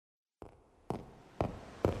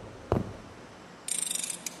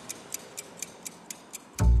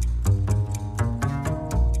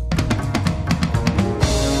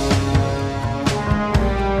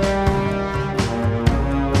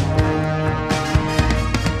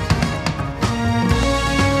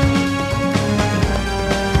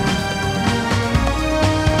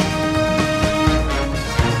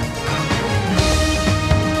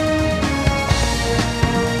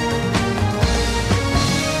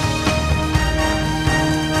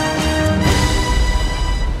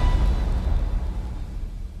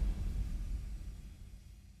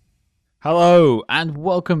Hello, and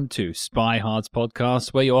welcome to Spy Hard's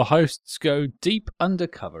podcast, where your hosts go deep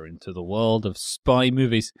undercover into the world of spy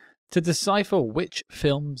movies to decipher which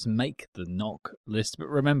films make the knock list. But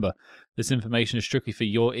remember, this information is strictly for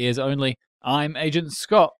your ears only. I'm Agent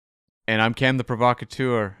Scott. And I'm Cam the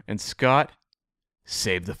Provocateur. And Scott,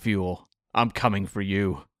 save the fuel. I'm coming for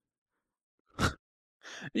you.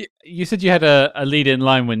 You said you had a lead-in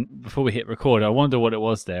line before we hit record. I wonder what it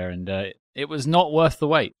was there, and it was not worth the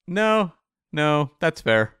wait. No, that's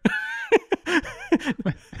fair.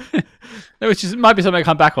 Which might be something I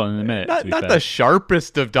come back on in a minute. Not the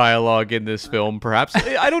sharpest of dialogue in this film, perhaps.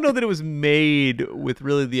 I don't know that it was made with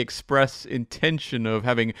really the express intention of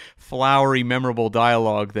having flowery, memorable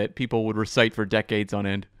dialogue that people would recite for decades on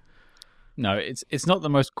end. No, it's not the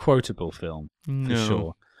most quotable film, for No.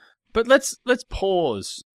 sure. But let's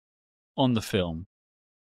pause on the film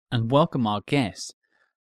and welcome our guest.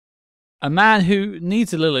 A man who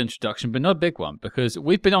needs a little introduction, but not a big one, because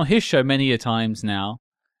we've been on his show many a times now.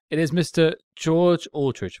 It is Mr. George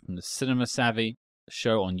Aldridge from the Cinema Savvy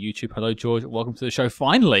show on YouTube. Hello, George. Welcome to the show.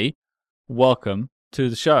 Finally, welcome to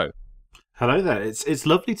the show. Hello there. It's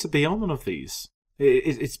lovely to be on one of these.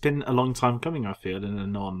 It's been a long time coming, I feel, in a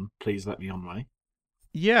non-please let me on way.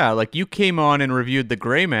 Yeah, like you came on and reviewed The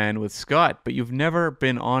Gray Man with Scott, but you've never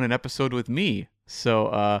been on an episode with me.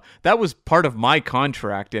 So that was part of my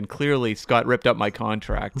contract, and clearly Scott ripped up my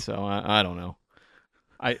contract, so I don't know.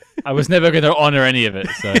 I was never going to honor any of it,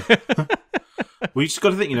 so... We just got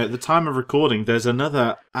to think, at the time of recording, there's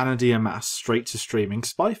another Ana Diarmas straight-to-streaming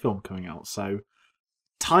spy film coming out, so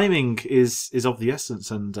timing is of the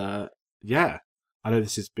essence, and yeah, I know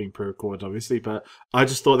this is being pre-recorded, obviously, but I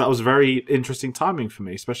just thought that was very interesting timing for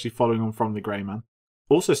me, especially following on from The Grey Man.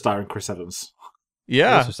 Also starring Chris Evans.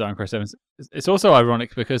 Yeah. Also starring Chris Evans. It's also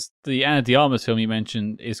ironic because the Ana de Armas film you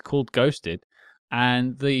mentioned is called Ghosted,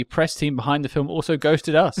 and the press team behind the film also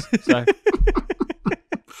ghosted us. So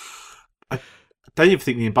I don't even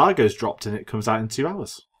think the embargo's dropped and it comes out in 2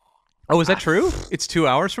 hours. Oh, is that true? It's 2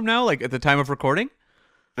 hours from now, like at the time of recording?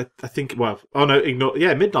 I think, ignore.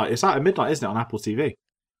 Yeah, midnight. It's out at midnight, isn't it, on Apple TV?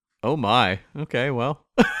 Oh my. Okay, well.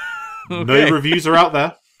 No Okay. reviews are out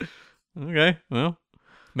there. Okay, well.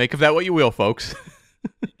 Make of that what you will, folks.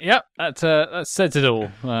 yep, that says it all.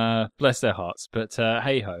 Bless their hearts. But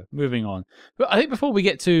hey-ho, moving on. But I think before we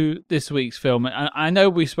get to this week's film, I know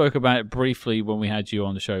we spoke about it briefly when we had you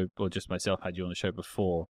on the show, or just myself had you on the show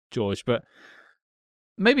before, George, but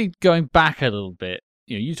maybe going back a little bit,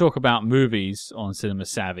 you talk about movies on Cinema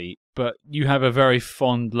Savvy, but you have a very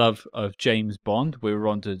fond love of James Bond. We were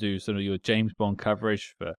on to do some of your James Bond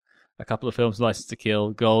coverage for a couple of films, License to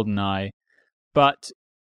Kill, GoldenEye. But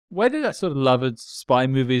where did that sort of love of spy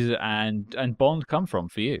movies and Bond come from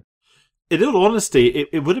for you? In all honesty,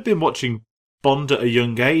 it would have been watching Bond at a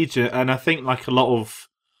young age, and I think like a lot of,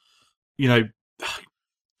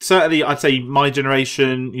 certainly I'd say my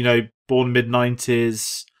generation, born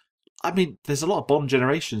mid-90s. I mean, there's a lot of Bond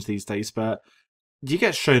generations these days, but you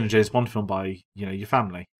get shown a James Bond film by, your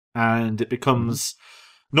family, and it becomes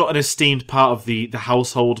not an esteemed part of the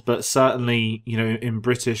household, but certainly, in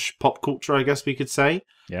British pop culture, I guess we could say.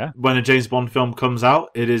 Yeah. When a James Bond film comes out,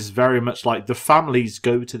 it is very much like the families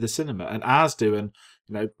go to the cinema, and ours do, and,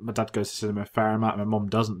 my dad goes to cinema a fair amount, my mum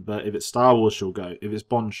doesn't, but if it's Star Wars, she'll go. If it's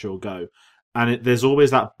Bond, she'll go. And there's always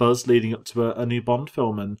that buzz leading up to a new Bond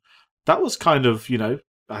film, and that was kind of,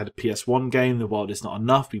 I had a PS1 game, The World Is Not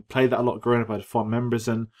Enough. We played that a lot growing up. I had fond memories.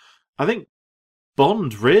 And I think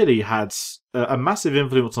Bond really had a massive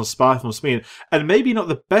influence on spy films for me. And maybe not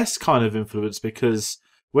the best kind of influence, because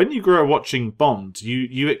when you grow up watching Bond,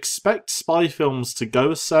 you expect spy films to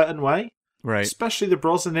go a certain way. Right. Especially the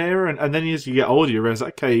Brosnan era. And then as you get older, you realize,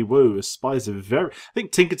 okay, whoa, spies are very... I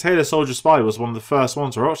think Tinker Tailor Soldier Spy was one of the first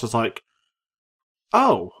ones where I was like,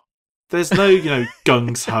 oh, there's no,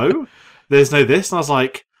 gungs-ho. There's no this, and I was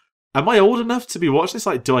like, am I old enough to be watching this?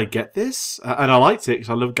 Like, do I get this? And I liked it, because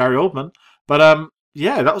I love Gary Oldman. But,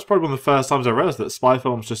 yeah, that was probably one of the first times I realised that spy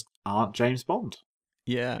films just aren't James Bond.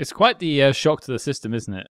 Yeah. It's quite the shock to the system,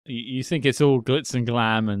 isn't it? You think it's all glitz and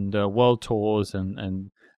glam and world tours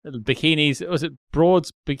and bikinis. Was it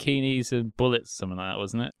broads, bikinis, and bullets, something like that,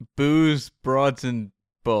 wasn't it? Booze, broads, and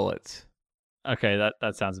bullets. Okay,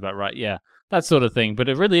 that sounds about right, yeah. That sort of thing. But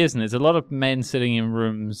it really isn't. It's a lot of men sitting in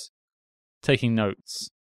rooms taking notes.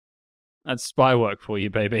 That's spy work for you,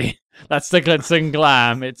 baby. That's the glitz and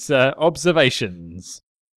glam. It's observations.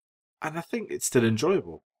 And I think it's still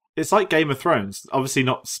enjoyable. It's like Game of Thrones. Obviously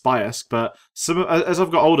not spy-esque, but as I've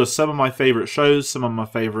got older, some of my favourite shows, some of my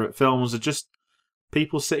favourite films are just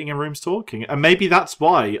people sitting in rooms talking. And maybe that's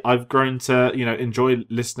why I've grown to, enjoy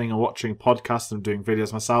listening and watching podcasts and doing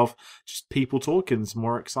videos myself. Just people talking is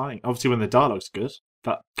more exciting. Obviously, when the dialogue's good,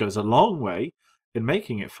 that goes a long way in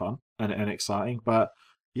making it fun and exciting. But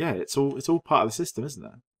yeah, it's all part of the system, isn't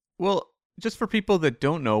it? Well, just for people that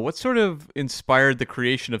don't know, what sort of inspired the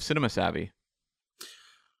creation of Cinema Savvy?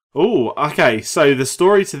 Oh, okay. So the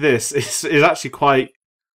story to this is actually quite,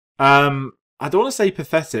 I don't want to say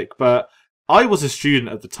pathetic, but I was a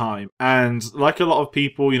student at the time, and like a lot of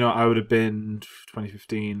people, I would have been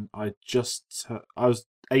 2015. I was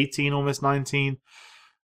 18, almost 19.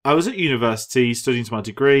 I was at university studying to my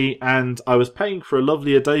degree, and I was paying for a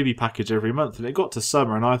lovely Adobe package every month, and it got to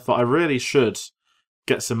summer, and I thought I really should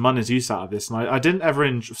get some money's use out of this. And I didn't ever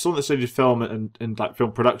enjoy, someone that studied film and like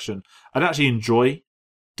film production, I didn't actually enjoy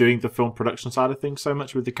doing the film production side of things so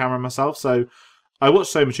much with the camera myself. So I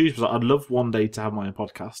watched so much YouTube. Like, I'd love one day to have my own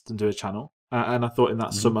podcast and do a channel. And I thought in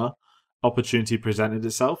that summer, opportunity presented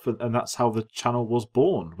itself, and that's how the channel was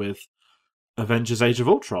born with Avengers: Age of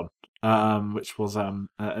Ultron, which was an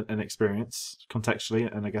experience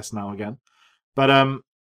contextually, and I guess now again. But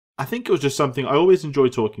I think it was just something I always enjoy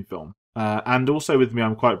talking film. And also with me,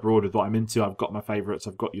 I'm quite broad with what I'm into. I've got my favourites.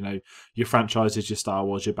 I've got, your franchises, your Star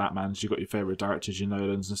Wars, your Batmans. You've got your favourite directors, your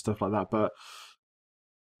Nolans and stuff like that. But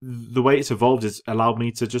the way it's evolved has allowed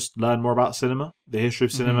me to just learn more about cinema, the history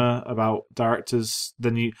of cinema, about directors.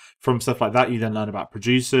 Then from stuff like that, you then learn about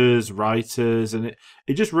producers, writers, and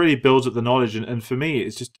it just really builds up the knowledge. And for me,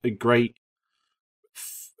 it's just a great,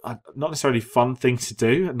 not necessarily fun thing to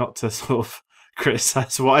do, and not to sort of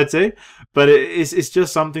criticize what I do, but it's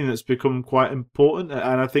just something that's become quite important,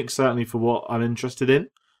 and I think certainly for what I'm interested in,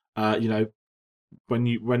 when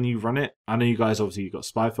you run it, I know you guys obviously you've got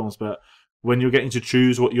spy films, but when you're getting to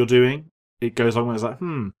choose what you're doing, it goes on when it's like,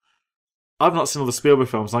 I've not seen all the Spielberg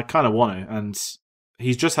films, and I kind of want to, and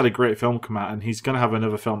he's just had a great film come out, and he's going to have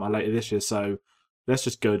another film out later this year, so let's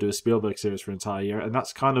just go do a Spielberg series for an entire year, and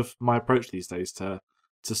that's kind of my approach these days to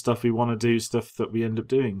stuff we want to do, stuff that we end up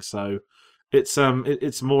doing, so.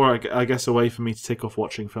 It's more, I guess, a way for me to tick off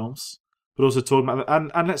watching films, but also talking about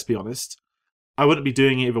that. And let's be honest, I wouldn't be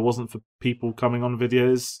doing it if it wasn't for people coming on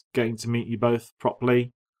videos, getting to meet you both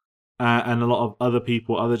properly, and a lot of other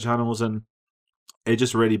people, other channels, and it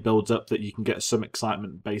just really builds up that you can get some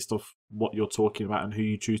excitement based off what you're talking about and who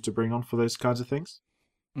you choose to bring on for those kinds of things.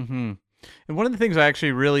 Mm-hmm. And one of the things I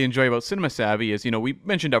actually really enjoy about Cinema Savvy is, we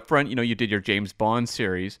mentioned up front, you did your James Bond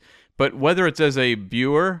series, but whether it's as a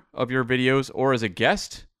viewer of your videos or as a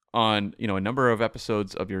guest on, a number of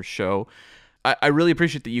episodes of your show, I really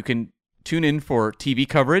appreciate that you can tune in for TV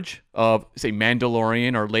coverage of, say,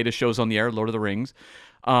 Mandalorian or latest shows on the air, Lord of the Rings.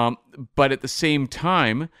 But at the same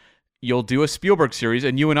time, you'll do a Spielberg series,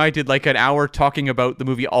 and you and I did like an hour talking about the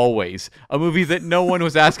movie Always, a movie that no one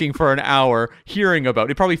was asking for an hour hearing about.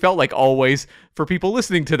 It probably felt like Always for people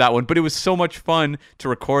listening to that one, but it was so much fun to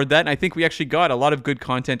record that, and I think we actually got a lot of good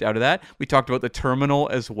content out of that. We talked about The Terminal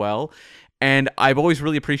as well, and I've always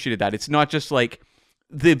really appreciated that. It's not just like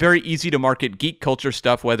the very easy-to-market geek culture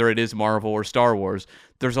stuff, whether it is Marvel or Star Wars.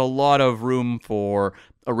 There's a lot of room for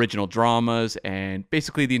original dramas and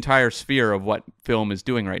basically the entire sphere of what film is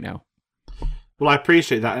doing right now. Well, I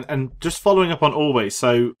appreciate that, and just following up on Always.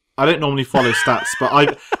 So I don't normally follow stats,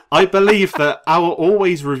 but I believe that our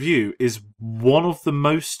Always review is one of the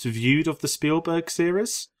most viewed of the Spielberg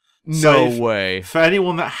series. No way. For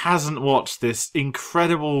anyone that hasn't watched this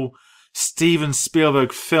incredible Steven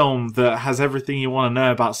Spielberg film that has everything you want to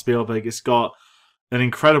know about Spielberg, it's got an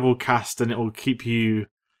incredible cast, and it will keep you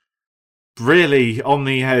really on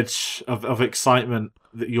the edge of excitement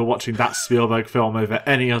that you're watching that Spielberg film over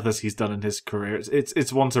any others he's done in his career.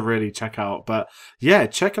 It's one to really check out. But yeah,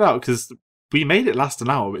 check it out, because we made it last an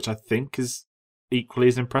hour, which I think is equally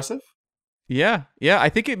as impressive. Yeah. I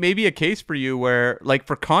think it may be a case for you where, like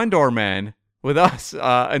for Condor Man with us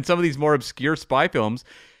and some of these more obscure spy films,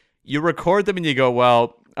 you record them and you go,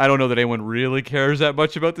 well, I don't know that anyone really cares that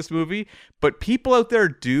much about this movie, but people out there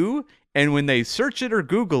do, and when they search it or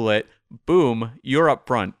Google it, boom, you're up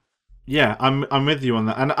front. Yeah, I'm with you on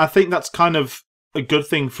that. And I think that's kind of a good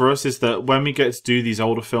thing for us, is that when we get to do these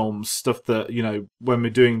older films, stuff that, when we're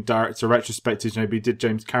doing director retrospectives, we did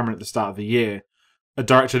James Cameron at the start of the year, a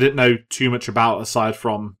director I didn't know too much about aside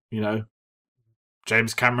from,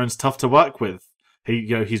 James Cameron's tough to work with.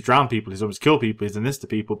 He's drowned people, he's almost killed people, he's done this to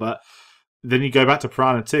people, but then you go back to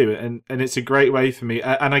Piranha 2, and it's a great way for me.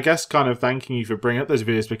 And I guess kind of thanking you for bringing up those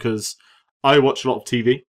videos, because I watch a lot of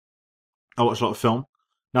TV, I watch a lot of film.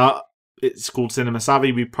 Now, it's called Cinema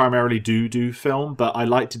Savvy. We primarily do film, but I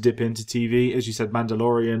like to dip into TV. As you said,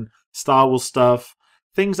 Mandalorian, Star Wars stuff,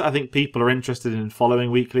 things that I think people are interested in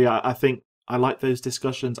following weekly. I think I like those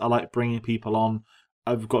discussions. I like bringing people on.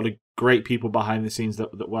 I've got a great people behind the scenes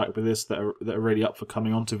that work with this that are really up for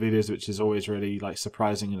coming onto videos, which is always really like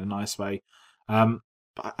surprising in a nice way.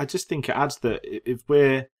 But I just think it adds that if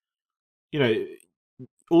we're, you know,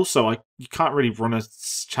 also you can't really run a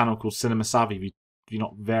channel called Cinema Savvy if you're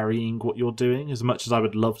not varying what you're doing. As much as I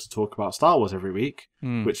would love to talk about Star Wars every week,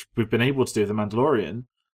 which we've been able to do with The Mandalorian,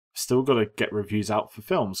 still got to get reviews out for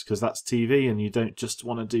films because that's TV and you don't just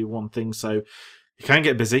want to do one thing. So you can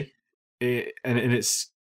get busy. And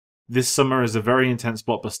it's this summer is a very intense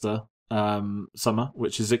blockbuster summer,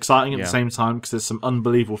 which is exciting at the same time because there's some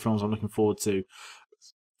unbelievable films I'm looking forward to.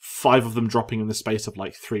 5 of them dropping in the space of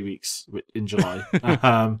like 3 weeks in July.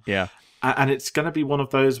 And it's going to be one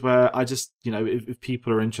of those where I just, if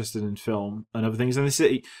people are interested in film and other things, and this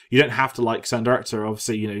is, you don't have to like certain director.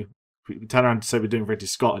 Obviously, we turn around to say we're doing Ridley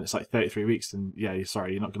Scott and it's like 33 weeks, and you're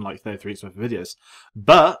not going to like 33 weeks worth of videos.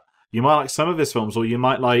 But you might like some of his films, or you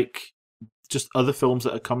might like just other films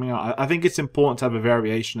that are coming out. I think it's important to have a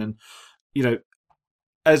variation, and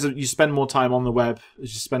as you spend more time on the web,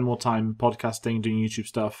 as you spend more time podcasting, doing YouTube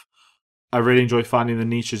stuff, I really enjoy finding the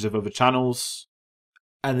niches of other channels,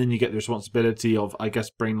 and then you get the responsibility of, I guess,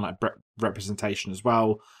 bringing like representation as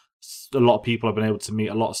well. A lot of people have been able to meet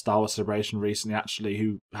a lot of Star Wars Celebration recently, actually,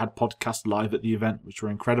 who had podcasts live at the event, which were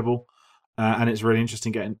incredible, and it's really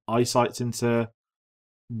interesting getting insights into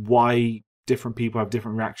why different people have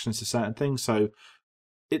different reactions to certain things. So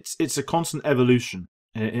it's a constant evolution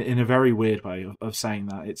in a very weird way of saying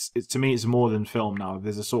that. It's to me, it's more than film now.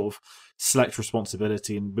 There's a sort of select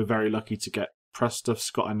responsibility, and we're very lucky to get press stuff.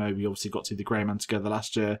 Scott, I know we obviously got to the Grey Man together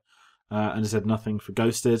last year, and has said nothing for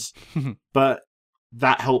Ghosted, but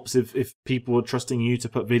that helps if people are trusting you to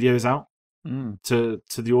put videos out to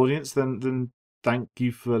the audience. Then thank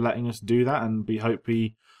you for letting us do that, and we hope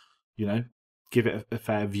we, give it a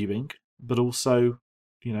fair viewing. But also,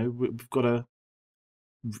 we've got to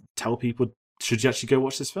tell people, should you actually go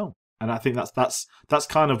watch this film? And I think that's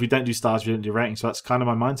kind of, we don't do stars, we don't do ratings. So that's kind of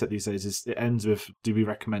my mindset these days. Is it ends with, do we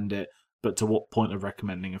recommend it? But to what point of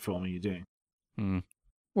recommending a film are you doing?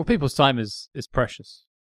 Well, people's time is precious,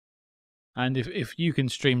 and if you can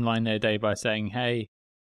streamline their day by saying, "Hey,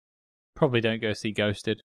 probably don't go see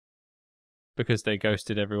Ghosted because they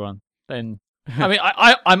ghosted everyone," then I mean,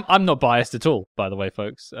 I'm not biased at all, by the way,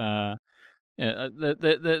 folks.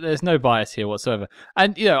 There's no bias here whatsoever,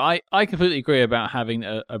 and I completely agree about having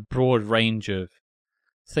a broad range of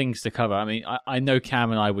things to cover. I mean, I know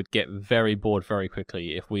Cam and I would get very bored very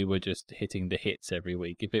quickly if we were just hitting the hits every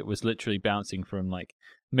week. If it was literally bouncing from like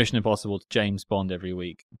Mission Impossible to James Bond every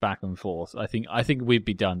week, back and forth, I think we'd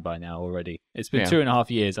be done by now already. It's been 2.5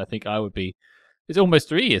 years. I think I would be. It's almost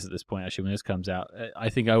 3 years at this point, actually, when this comes out. I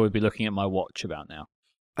think I would be looking at my watch about now.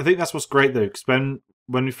 I think that's what's great, though, because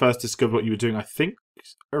when we first discovered what you were doing, I think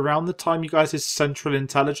around the time you guys did Central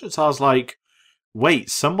Intelligence, I was like, wait,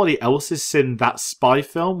 somebody else has seen that spy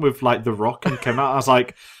film with like The Rock and came out. I was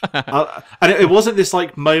like, and it wasn't this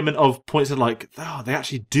like moment of points of like, oh, they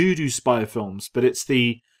actually do spy films, but it's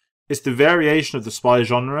the variation of the spy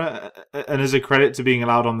genre. And as a credit to being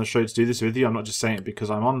allowed on the show to do this with you, I'm not just saying it because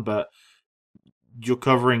I'm on, but you're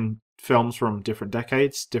covering films from different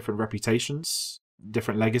decades, different reputations,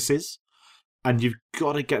 different legacies, and you've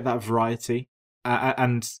got to get that variety.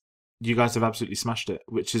 And you guys have absolutely smashed it,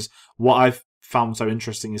 which is what I've found so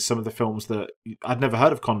interesting, is some of the films that I'd never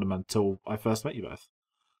heard of Condom until I first met you both.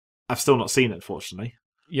 I've still not seen it, fortunately.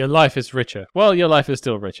 Your life is richer. Well, your life is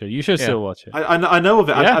still richer. You should still watch it. I know of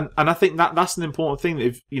it, and I think that's an important thing.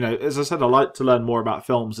 If as I said, I like to learn more about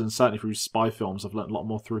films, and certainly through spy films, I've learned a lot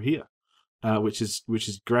more through here, which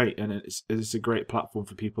is great, and it's a great platform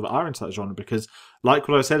for people that are into that genre. Because, like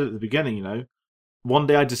what I said at the beginning, one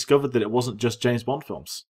day I discovered that it wasn't just James Bond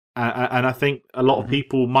films, and I think a lot of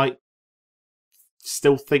people might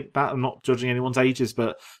still think that. I'm not judging anyone's ages,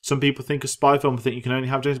 but some people think a spy film think you can only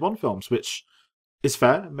have James Bond films, which is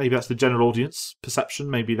fair. Maybe that's the general audience perception.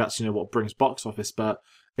 Maybe that's what brings box office. But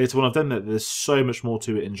it's one of them that there's so much more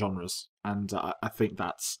to it in genres, and I think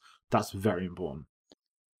that's very important.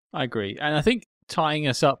 I agree, and I think tying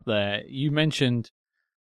us up there, you mentioned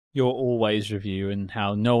your Always review and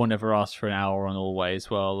how no one ever asked for an hour on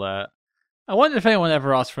Always. Well, I wonder if anyone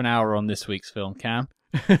ever asked for an hour on this week's film, Cam.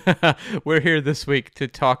 We're here this week to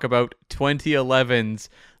talk about 2011's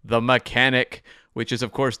The Mechanic, which is,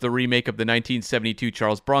 of course, the remake of the 1972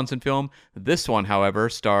 Charles Bronson film. This one, however,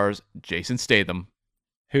 stars Jason Statham,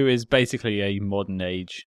 who is basically a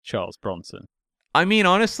modern-age Charles Bronson. I mean,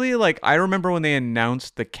 honestly, I remember when they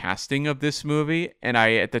announced the casting of this movie, and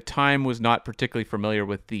I, at the time, was not particularly familiar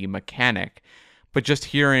with The Mechanic, But just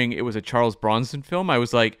hearing it was a Charles Bronson film, I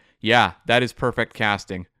was like, yeah, that is perfect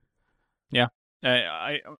casting. Yeah.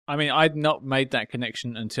 I mean, I'd not made that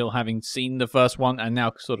connection until having seen the first one and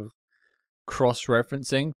now sort of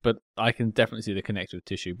cross-referencing, but I can definitely see the connective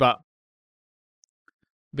tissue. But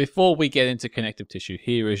before we get into connective tissue,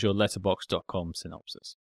 here is your letterbox.com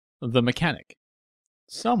synopsis. The Mechanic.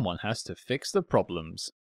 Someone has to fix the problems.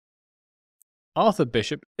 Arthur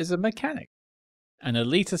Bishop is a mechanic, an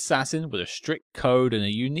elite assassin with a strict code and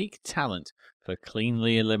a unique talent for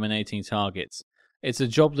cleanly eliminating targets. It's a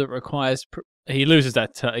job that requires... he loses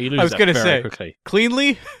that. He loses I was that going to very say, quickly.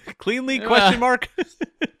 Cleanly? Cleanly? Question mark?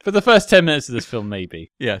 For the first 10 minutes of this film,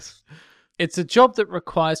 maybe. Yes. It's a job that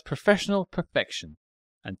requires professional perfection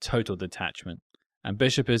and total detachment. And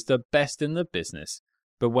Bishop is the best in the business.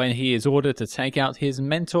 But when he is ordered to take out his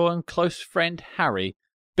mentor and close friend Harry,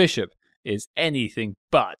 Bishop is anything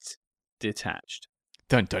but detached.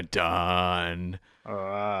 Dun dun dun.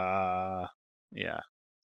 Yeah.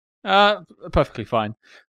 Perfectly fine.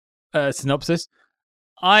 Synopsis.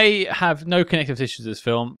 I have no connective tissue to this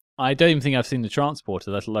film. I don't even think I've seen The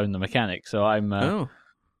Transporter, let alone The Mechanic. So I'm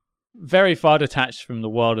very far detached from the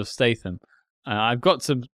world of Statham. I've got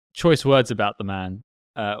some choice words about the man,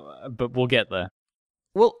 but we'll get there.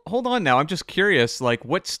 Well, hold on now. I'm just curious. Like,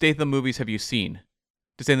 what Statham movies have you seen?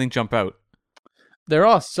 Does anything jump out? There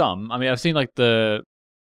are some. I mean, I've seen like the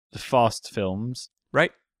Fast films,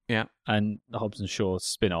 Right? Yeah. and the Hobbs and Shaw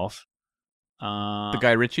spin-off. The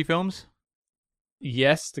Guy Ritchie films?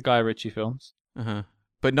 Yes, the Guy Ritchie films. Uh-huh.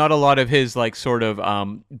 But not a lot of his, like, sort of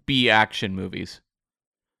B-action movies.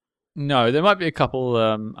 No, there might be a couple.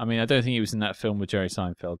 I mean, I don't think he was in that film with Jerry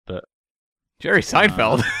Seinfeld, but Jerry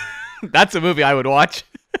Seinfeld? That's a movie I would watch.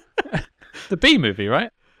 the B movie,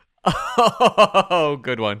 right? Oh,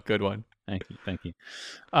 good one. Good one. Thank you.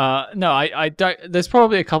 No, I don't. There's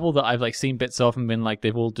probably a couple that I've like seen bits of and been like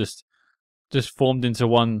they've all just formed into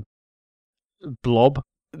one blob.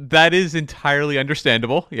 That is entirely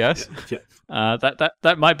understandable. Yes. Yeah.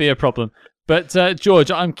 That might be a problem. But George,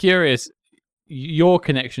 I'm curious your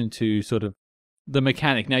connection to sort of the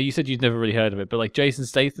Mechanic. Now, you said you'd never really heard of it, but like Jason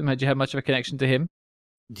Statham, had you had much of a connection to him?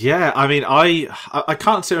 Yeah, I mean, I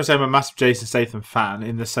can't sit and say I'm a massive Jason Statham fan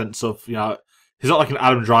in the sense of, you know, he's not like an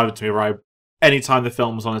Adam Driver to me where anytime the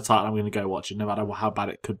film's on a title, I'm going to go watch it, no matter how bad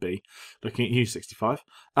it could be. Looking at you, 65.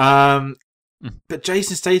 But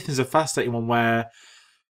Jason Statham's a fascinating one where,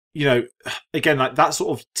 you know, again, like that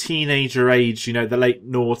sort of teenager age, you know, the late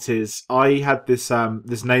noughties. I had this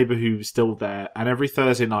this neighbour who was still there, and every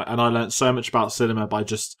Thursday night, and I learnt so much about cinema by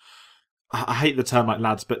just, I hate the term like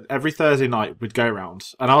lads, but every Thursday night we'd go around,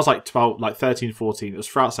 and I was like 12, like 13, 14. It was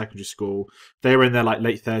throughout secondary school. They were in their like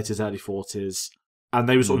late 30s, early 40s, and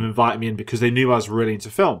they were sort of inviting me in because they knew I was really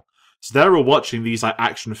into film. So they were all watching these like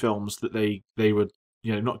action films that they would,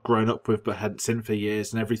 you know, not grown up with but hadn't seen for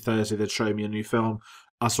years. And every Thursday they'd show me a new film.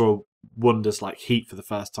 I saw wonders like Heat for the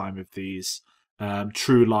first time with these,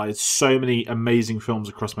 True Lies, so many amazing films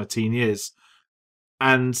across my teen years.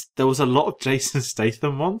 And there was a lot of Jason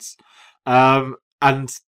Statham ones. And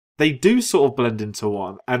they do sort of blend into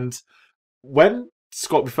one. And when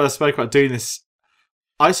Scott, we first spoke about doing this,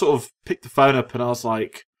 I sort of picked the phone up and I was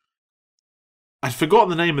like, I'd forgotten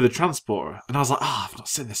the name of the transporter. And I was like, I've not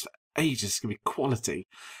seen this for ages. It's going to be quality.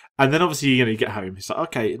 And then obviously, you know, you get home. It's like,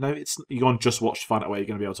 okay, no, it's you go on Just Watch to find out where you're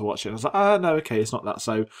going to be able to watch it. And I was like, no, okay, it's not that.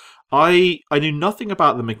 So I knew nothing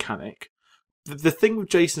about The Mechanic. The thing with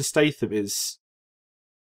Jason Statham is,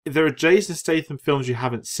 if there are Jason Statham films you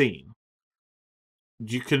haven't seen,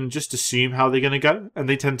 you can just assume how they're going to go, and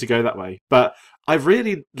they tend to go that way. But I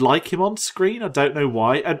really like him on screen. I don't know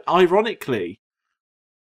why. And ironically,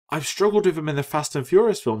 I've struggled with him in the Fast and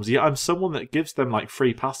Furious films, yet I'm someone that gives them like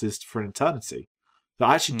free passes for an eternity. That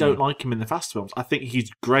I actually don't like him in the Fast films. I think he's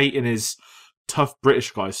great in his tough British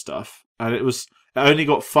guy stuff. And it only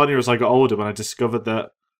got funnier as I got older when I discovered that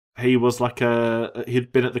he was like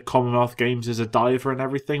he'd been at the Commonwealth Games as a diver and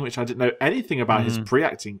everything, which I didn't know anything about his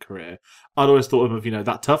pre-acting career. I'd always thought of him, you know,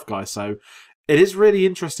 that tough guy. So it is really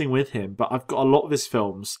interesting with him, but I've got a lot of his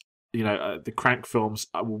films, you know, the Crank films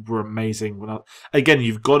were amazing. Again,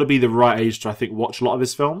 you've got to be the right age to, I think, watch a lot of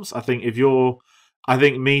his films. I think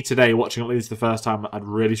me today watching at least the first time, I'd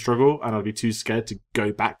really struggle and I'd be too scared to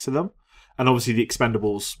go back to them. And obviously the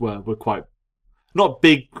Expendables were quite, not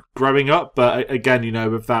big growing up, but again, you know,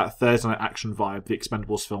 with that Thursday night action vibe, the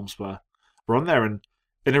Expendables films were on there. And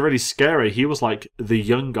in a really scary, he was like the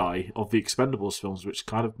young guy of the Expendables films, which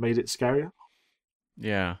kind of made it scarier.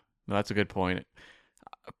 Yeah, that's a good point.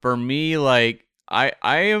 For me, like, I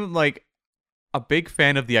am like a big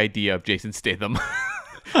fan of the idea of Jason Statham.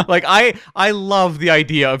 Like I love the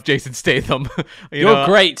idea of Jason Statham. You're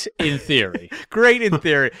great in theory. Great in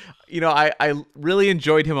theory. I really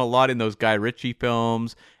enjoyed him a lot in those Guy Ritchie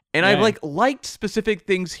films. And I've liked specific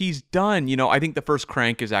things he's done. I think the first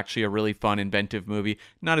Crank is actually a really fun, inventive movie.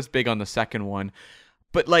 Not as big on the second one.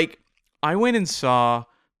 But I went and saw,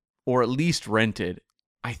 or at least rented,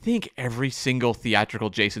 I think every single theatrical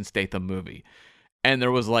Jason Statham movie. And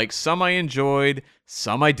there was some I enjoyed,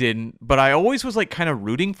 some I didn't. But I always was kind of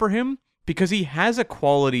rooting for him because he has a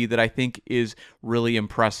quality that I think is really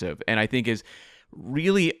impressive. And I think is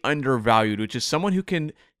really undervalued, which is someone who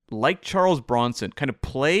can, like Charles Bronson, kind of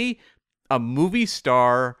play a movie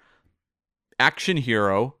star action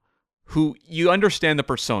hero who you understand the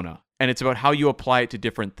persona, and it's about how you apply it to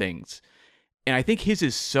different things. And I think his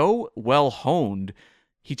is so well honed,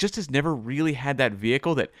 he just has never really had that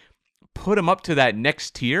vehicle that put him up to that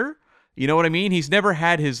next tier. You know what I mean? He's never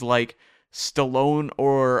had his Stallone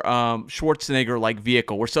or Schwarzenegger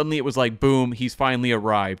vehicle where suddenly it was boom, he's finally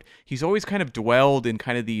arrived. He's always kind of dwelled in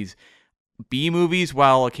kind of these B movies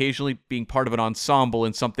while occasionally being part of an ensemble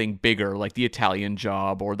in something bigger like The Italian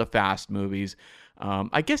Job or the Fast movies.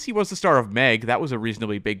 I guess he was the star of Meg. That was a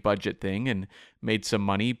reasonably big budget thing and made some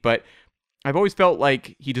money, but I've always felt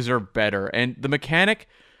like he deserved better. And The Mechanic,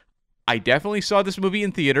 I definitely saw this movie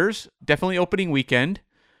in theaters, definitely opening weekend.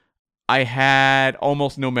 I had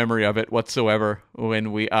almost no memory of it whatsoever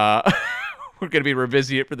when we we're going to be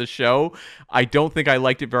revisiting it for the show. I don't think I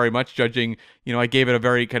liked it very much, judging, I gave it a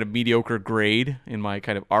very kind of mediocre grade in my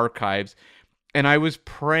kind of archives. And I was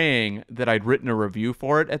praying that I'd written a review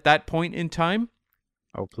for it at that point in time.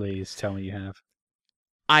 Oh, please tell me you have.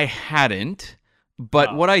 I hadn't,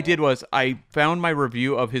 but what I did was I found my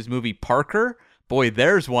review of his movie Parker. Boy,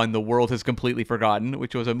 there's one the world has completely forgotten,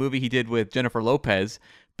 which was a movie he did with Jennifer Lopez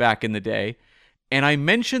back in the day. And I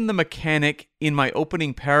mentioned The Mechanic in my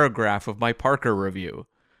opening paragraph of my Parker review.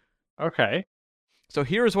 Okay. So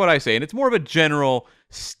here's what I say, and it's more of a general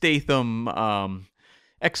Statham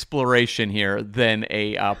exploration here than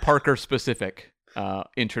a Parker-specific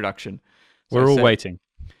introduction. So We're all waiting.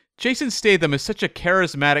 Jason Statham is such a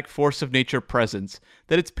charismatic force of nature presence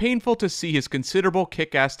that it's painful to see his considerable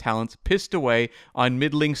kick-ass talents pissed away on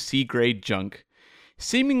middling C-grade junk.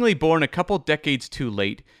 Seemingly born a couple decades too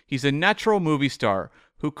late, he's a natural movie star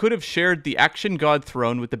who could have shared the action god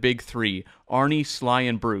throne with the big three, Arnie, Sly,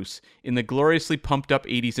 and Bruce, in the gloriously pumped-up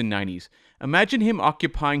 80s and 90s. Imagine him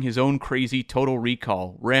occupying his own crazy Total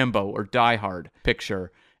Recall, Rambo, or Die Hard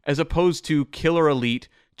picture, as opposed to Killer Elite,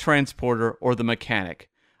 Transporter, or The Mechanic.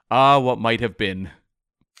 Ah, what might have been.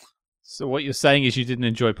 So what you're saying is you didn't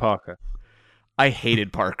enjoy Parker? I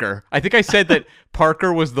hated Parker. I think I said that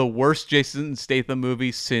Parker was the worst Jason Statham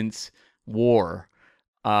movie since War.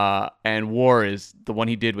 And War is the one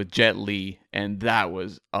he did with Jet Li, and that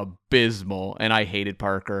was abysmal, and I hated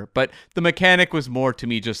Parker. But The Mechanic was more to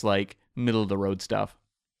me just middle of the road stuff.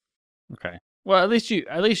 Okay. Well, at least you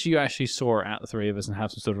actually saw it out, the three of us, and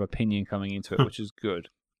have some sort of opinion coming into it, which is good.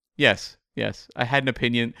 Yes. I had an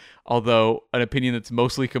opinion, although an opinion that's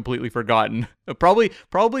mostly completely forgotten. Probably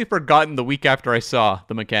forgotten the week after I saw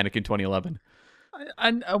The Mechanic in 2011.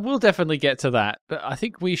 And we'll definitely get to that, but I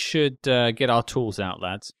think we should get our tools out,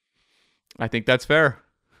 lads. I think that's fair.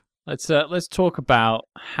 Let's talk about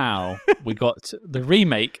how we got the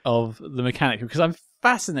remake of The Mechanic, because I'm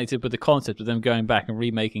fascinated with the concept of them going back and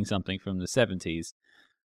remaking something from the 70s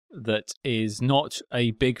that is not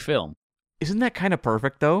a big film. Isn't that kind of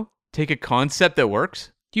perfect, though? Take a concept that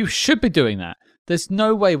works? You should be doing that. There's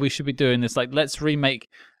no way we should be doing this. Let's remake,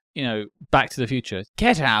 Back to the Future.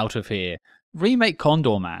 Get out of here. Remake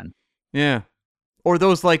Condor Man. Yeah. Or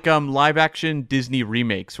those live action Disney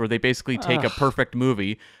remakes where they basically take a perfect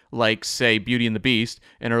movie, like say Beauty and the Beast,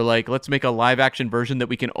 and are let's make a live action version that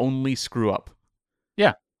we can only screw up.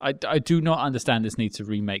 Yeah. I do not understand this need to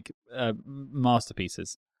remake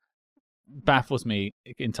masterpieces. Baffles me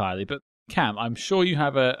entirely, but Cam, I'm sure you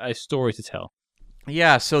have a story to tell.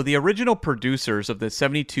 Yeah, so the original producers of the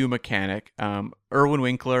 72 Mechanic, Irwin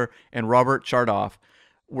Winkler and Robert Chardoff,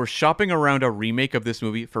 were shopping around a remake of this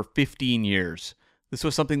movie for 15 years. This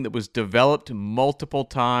was something that was developed multiple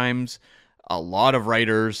times. A lot of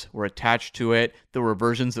writers were attached to it. There were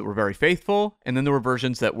versions that were very faithful, and then there were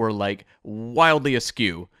versions that were wildly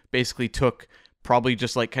askew. Basically took probably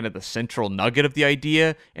just kind of the central nugget of the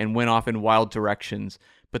idea and went off in wild directions.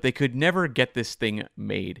 But they could never get this thing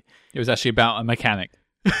made. It was actually about a mechanic.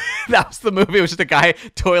 That was the movie. It was just a guy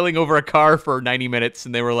toiling over a car for 90 minutes,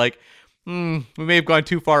 and they were like, we may have gone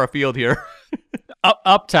too far afield here.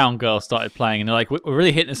 Uptown Girl started playing, and they're like, we're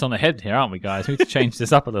really hitting this on the head here, aren't we, guys? We need to change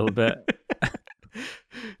this up a little bit.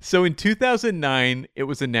 So in 2009, it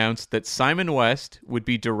was announced that Simon West would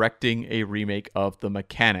be directing a remake of The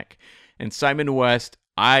Mechanic. And Simon West,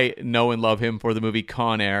 I know and love him for the movie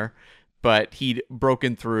Con Air, but he'd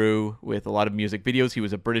broken through with a lot of music videos. He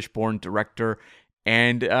was a British-born director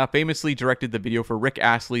and famously directed the video for Rick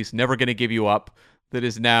Astley's Never Gonna Give You Up, that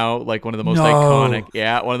is now like one of the most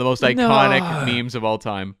iconic, one of the most iconic memes of all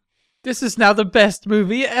time. This is now the best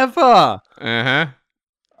movie ever.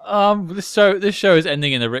 Uh-huh. This show is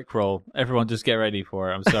ending in a Rickroll. Everyone, just get ready for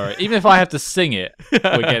it. I'm sorry. Even if I have to sing it,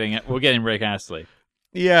 we're getting it. We're getting Rick Astley.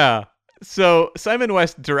 Yeah. So Simon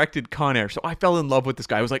West directed Con Air. So I fell in love with this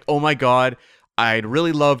guy. I was like, oh my God, I'd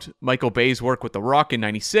really loved Michael Bay's work with The Rock in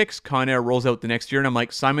 96. Con Air rolls out the next year. And I'm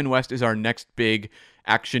like, Simon West is our next big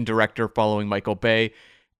action director following Michael Bay.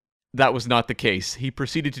 That was not the case. He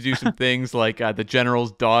proceeded to do some things like The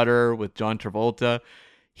General's Daughter with John Travolta.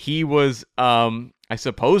 He was, I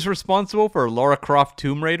suppose, responsible for Lara Croft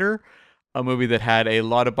Tomb Raider, a movie that had a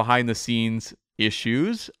lot of behind-the-scenes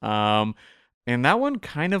issues. And that one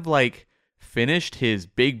kind of like finished his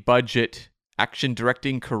big-budget action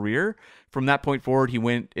directing career. From that point forward, he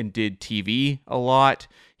went and did TV a lot.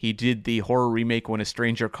 He did the horror remake When a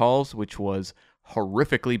Stranger Calls, which was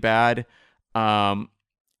horrifically bad.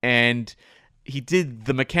 And he did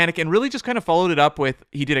The Mechanic and really just kind of followed it up with,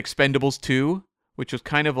 he did Expendables 2, which was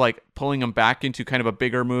kind of like pulling him back into kind of a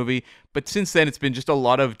bigger movie. But since then, it's been just a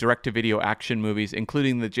lot of direct-to-video action movies,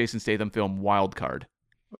 including the Jason Statham film Wild Card.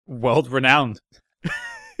 World-renowned.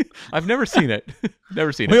 I've never seen it.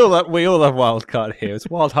 Never seen it. We all love Wild Card here. It's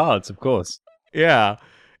Wild Hearts, of course. Yeah.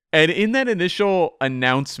 And in that initial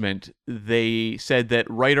announcement, they said that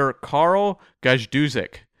writer Karl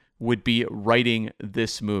Gajdusek would be writing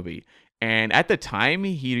this movie. And at the time,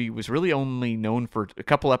 he was really only known for a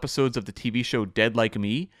couple episodes of the TV show Dead Like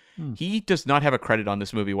Me. He does not have a credit on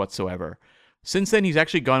this movie whatsoever. Since then, he's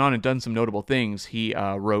actually gone on and done some notable things. He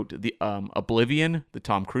wrote the Oblivion, the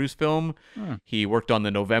Tom Cruise film. He worked on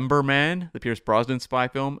The November Man, the Pierce Brosnan spy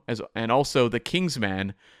film, and also The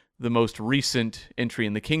Kingsman, the most recent entry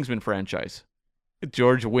in the Kingsman franchise.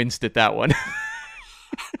 George winced at that one.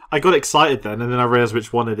 I got excited then, and then I realized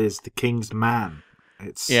which one it is. The King's Man.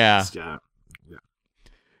 Yeah.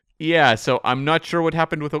 So I'm not sure what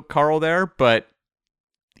happened with Karl there, but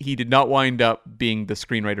he did not wind up being the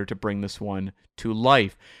screenwriter to bring this one to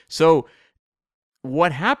life. So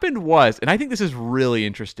what happened was, and I think this is really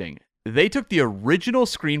interesting, they took the original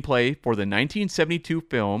screenplay for the 1972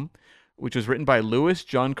 film, which was written by Louis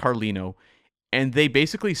John Carlino, and they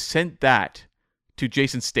basically sent that to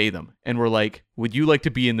Jason Statham and were like, would you like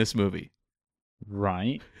to be in this movie?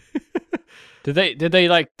 Right. Did they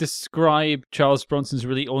like describe Charles Bronson's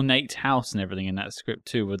really ornate house and everything in that script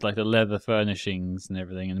too, with like the leather furnishings and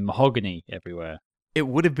everything and mahogany everywhere? It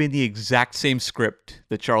would have been the exact same script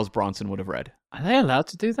that Charles Bronson would have read. Are they allowed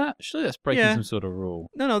to do that? Surely that's breaking some sort of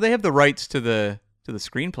rule. No, they have the rights to the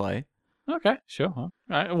screenplay. Okay, sure. All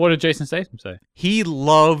right. What did Jason Statham say? He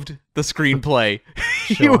loved the screenplay.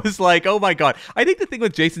 He was like, oh my God. I think the thing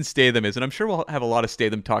with Jason Statham is, and I'm sure we'll have a lot of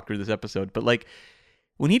Statham talk through this episode, but like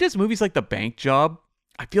when he does movies like The Bank Job,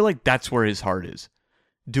 I feel like that's where his heart is.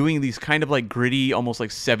 Doing these kind of like gritty, almost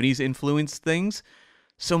like 70s influenced things.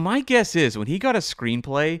 So my guess is when he got a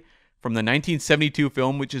screenplay from the 1972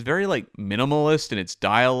 film, which is very like minimalist in its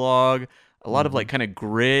dialogue, a lot of like kind of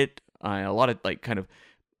grit, a lot of like kind of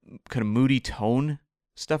moody tone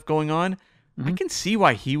stuff going on, I can see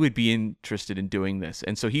why he would be interested in doing this.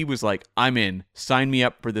 And so he was like, I'm in. Sign me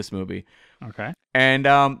up for this movie. Okay. And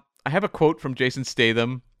I have a quote from Jason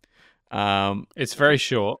Statham. It's very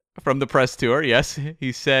short. From the press tour, yes.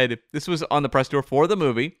 He said, this was on the press tour for the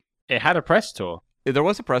movie. It had a press tour. There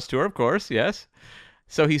was a press tour, of course, yes.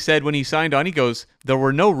 So he said when he signed on, he goes, there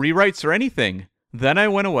were no rewrites or anything. Then I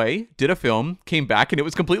went away, did a film, came back, and it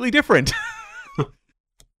was completely different.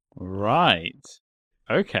 Right.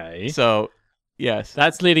 Okay. So, yes.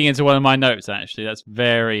 That's leading into one of my notes, actually. That's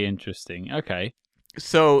very interesting. Okay.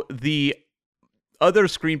 So the other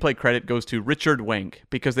screenplay credit goes to Richard Wenk,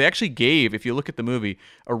 because they actually gave, if you look at the movie,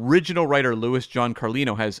 original writer Louis John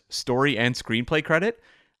Carlino has story and screenplay credit.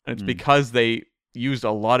 And it's because they used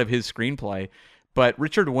a lot of his screenplay. But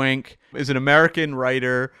Richard Wenk is an American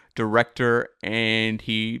writer, director, and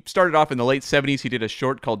he started off in the late 70s. He did a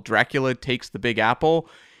short called Dracula Takes the Big Apple,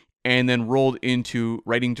 and then rolled into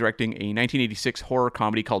writing, directing a 1986 horror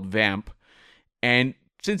comedy called Vamp. And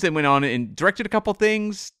since then went on and directed a couple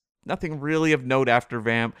things, nothing really of note after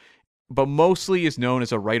Vamp, but mostly is known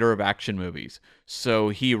as a writer of action movies. So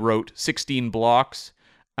he wrote 16 Blocks.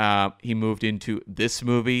 He moved into this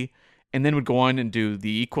movie, and then would go on and do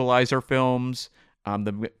the Equalizer films,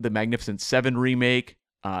 the Magnificent Seven remake,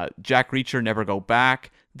 Jack Reacher, Never Go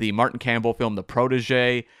Back, the Martin Campbell film, The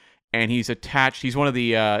Protege, and he's one of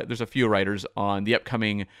the, there's a few writers on the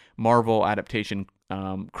upcoming Marvel adaptation,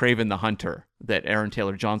 Kraven the Hunter, that Aaron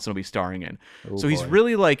Taylor Johnson will be starring in. So he's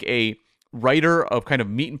really like a writer of kind of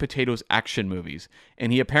meat and potatoes action movies,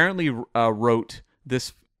 and he apparently wrote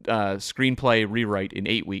this screenplay rewrite in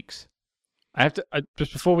 8 weeks. I have to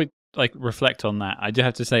just before we like reflect on that, I do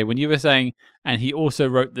have to say, when you were saying, and he also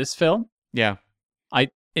wrote this film, Yeah.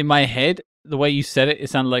 in my head, the way you said it, it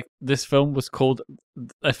sounded like a film was called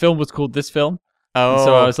This Film. Oh. And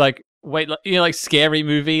so I was like, wait, like scary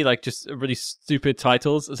movie, like just really stupid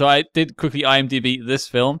titles. So I did quickly IMDb this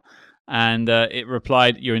film, and it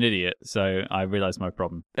replied, "You're an idiot." So I realized my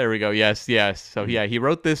problem. There we go. Yes. So yeah, he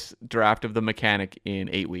wrote this draft of The Mechanic in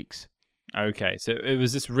 8 weeks. Okay, so it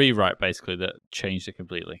was this rewrite basically that changed it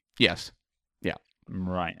completely. Yes.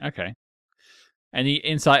 Right. Okay. Any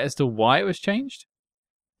insight as to why it was changed?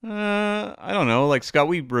 I don't know. Like, Scott,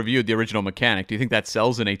 we reviewed the original Mechanic. Do you think that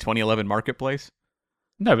sells in a 2011 marketplace?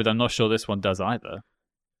 No, but I'm not sure this one does either.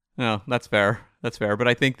 No, that's fair. But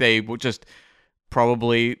I think they would just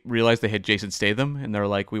probably realized they had Jason Statham, and they're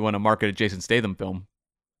like, we want to market a Jason Statham film.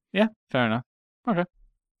 Yeah, fair enough. Okay.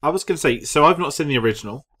 I was going to say, so I've not seen the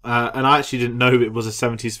original, and I actually didn't know it was a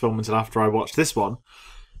 70s film until after I watched this one.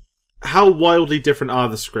 How wildly different are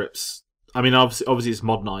the scripts? I mean, obviously it's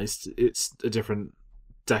modernized. It's a different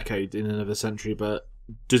decade in another century, but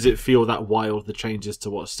does it feel that wild, the changes to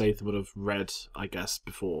what Statham would have read, I guess,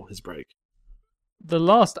 before his break? The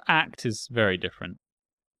last act is very different.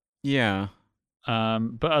 Yeah.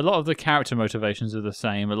 But a lot of the character motivations are the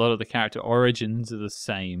same. A lot of the character origins are the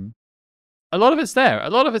same. A lot of it's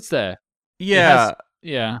there. Yeah.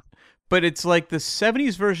 Yeah. But it's like the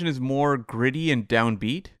 70s version is more gritty and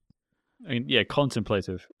downbeat. I mean, yeah,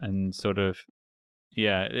 contemplative and sort of,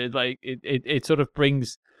 yeah, it sort of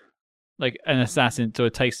brings like an assassin, so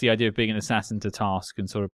it takes the idea of being an assassin to task and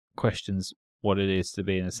sort of questions what it is to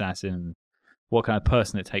be an assassin and what kind of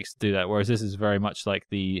person it takes to do that. Whereas this is very much like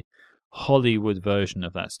the Hollywood version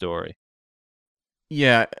of that story.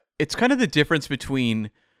 Yeah, it's kind of the difference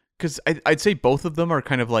between, because I'd say both of them are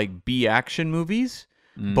kind of like B action movies,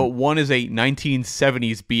 but one is a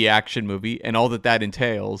 1970s B action movie and all that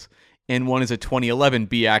entails, and one is a 2011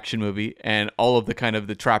 B action movie and all of the kind of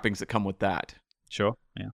the trappings that come with that. Sure,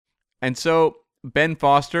 yeah. And so Ben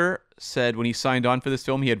Foster said when he signed on for this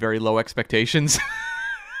film, he had very low expectations.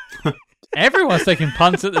 Everyone's taking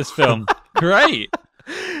punts at this film. Great.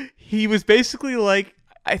 He was basically like,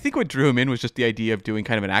 I think what drew him in was just the idea of doing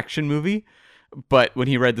kind of an action movie. But when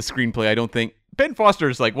he read the screenplay, I don't think Ben Foster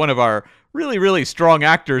is like one of our really, really strong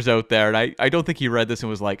actors out there. And I don't think he read this and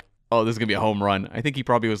was like, oh, this is going to be a home run. I think he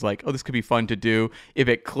probably was like, oh, this could be fun to do. If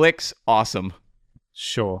it clicks, awesome.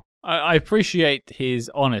 Sure. I appreciate his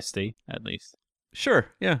honesty, at least. Sure,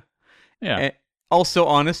 yeah. Yeah. Also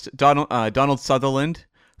honest, Donald Sutherland,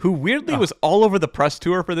 who weirdly was all over the press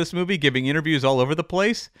tour for this movie, giving interviews all over the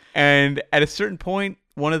place. And at a certain point,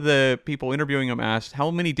 one of the people interviewing him asked,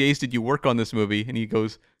 how many days did you work on this movie? And he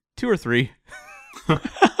goes, 2 or 3.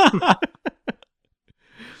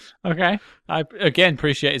 Okay. I, again,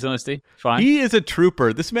 appreciate his honesty. Fine. He is a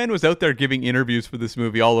trooper. This man was out there giving interviews for this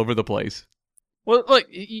movie all over the place. Well, look,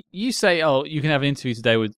 you say, oh, you can have an interview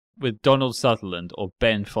today with Donald Sutherland or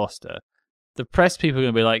Ben Foster. The press people are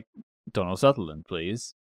going to be like, Donald Sutherland,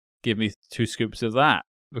 please. Give me 2 scoops of that.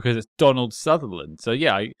 Because it's Donald Sutherland. So,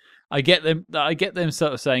 yeah, I get them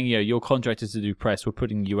sort of saying, your contract is to do press. We're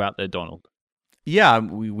putting you out there, Donald. Yeah,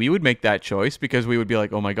 we would make that choice because we would be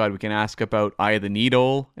like, oh my God, we can ask about Eye of the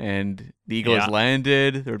Needle and The Eagle Has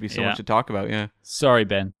Landed. There would be so much to talk about, yeah. Sorry,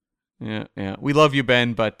 Ben. Yeah. We love you,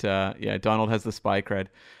 Ben, but Donald has the spy cred.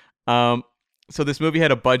 So this movie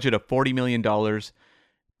had a budget of $40 million.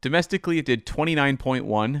 Domestically, it did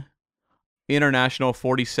 29.1. International,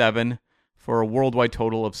 47, for a worldwide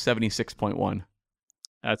total of 76.1.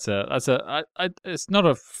 It's not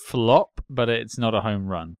a flop, but it's not a home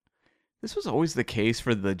run. This was always the case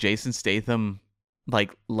for the Jason Statham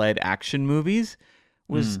led action movies.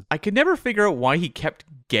 I could never figure out why he kept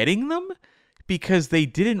getting them, because they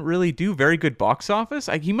didn't really do very good box office.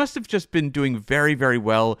 He must have just been doing very, very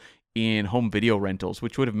well in home video rentals,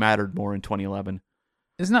 which would have mattered more in 2011.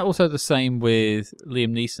 Isn't that also the same with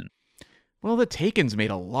Liam Neeson? Well, The Taken's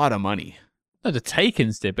made a lot of money. No, The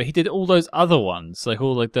Taken's did, but he did all those other ones, like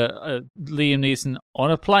all like the Liam Neeson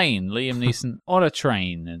on a plane, Liam Neeson on a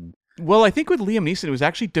train, and. Well, I think with Liam Neeson, it was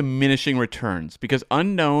actually diminishing returns because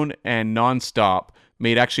Unknown and Nonstop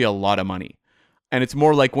made actually a lot of money. And it's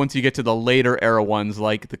more like once you get to the later era ones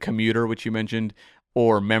like The Commuter, which you mentioned,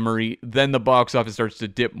 or memory, then the box office starts to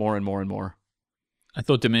dip more and more and more. I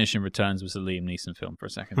thought Diminishing Returns was a Liam Neeson film for a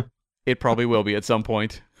second. It probably will be at some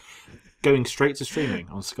point. Going straight to streaming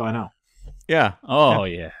on Sky Now. Yeah. Oh,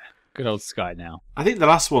 yeah. Good old Sky Now. I think the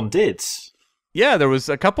last one did. Yeah, there was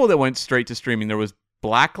a couple that went straight to streaming. There was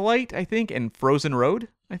Blacklight, I think, and Frozen Road,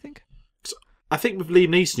 I think. I think with Liam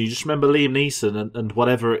Neeson, you just remember Liam Neeson and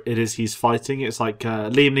whatever it is he's fighting. It's like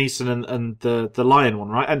Liam Neeson and the lion one,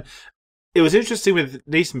 right? And it was interesting with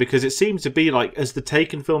Neeson because it seemed to be like as the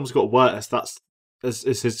Taken films got worse, that's as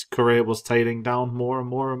his career was tailing down more and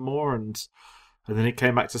more and more, and then he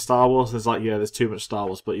came back to Star Wars. And it's like, yeah, there's too much Star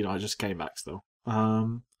Wars, but I just came back still.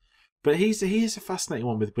 But he is a fascinating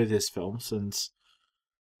one with his films, and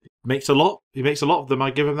he makes a lot of them.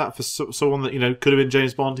 I give him that for someone that could have been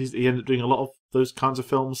James Bond. He ended up doing a lot of those kinds of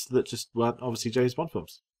films that just weren't obviously James Bond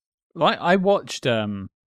films. I watched.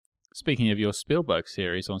 Speaking of your Spielberg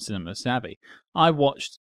series on Cinema Savvy, I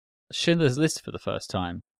watched Schindler's List for the first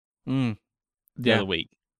time the other week.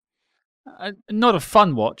 Not a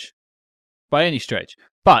fun watch by any stretch,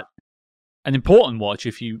 but an important watch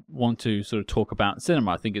if you want to sort of talk about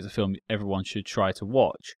cinema. I think it's a film everyone should try to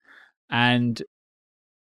watch. And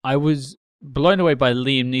I was blown away by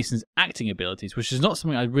Liam Neeson's acting abilities, which is not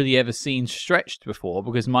something I'd really ever seen stretched before,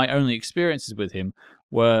 because my only experiences with him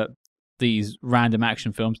were these random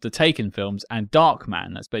action films, the Taken films, and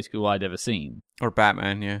Darkman. That's basically all I'd ever seen. Or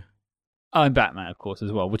Batman, yeah. Oh, and Batman, of course,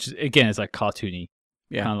 as well, which is, again, is like cartoony,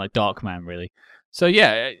 Yeah. kind of like Darkman, really. So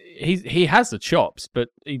yeah, he has the chops, but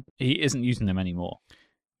he isn't using them anymore.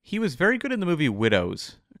 He was very good in the movie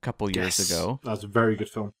Widows a couple years ago. That was a very good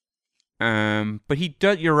film. But he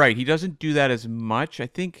does. You're right. He doesn't do that as much. I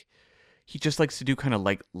think he just likes to do kind of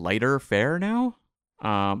like lighter fare now.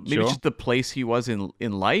 Maybe Sure. just the place he was in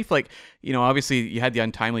life. Like, obviously you had the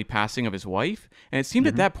untimely passing of his wife, and it seemed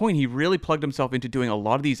at that point he really plugged himself into doing a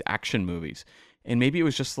lot of these action movies. And maybe it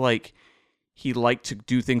was just like he liked to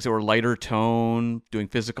do things that were lighter tone, doing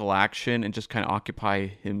physical action, and just kind of occupy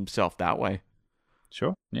himself that way.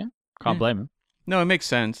 Sure, yeah. Can't blame him. No, it makes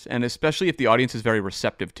sense, and especially if the audience is very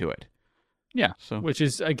receptive to it. Yeah, So which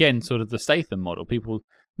is, again, sort of the Statham model. People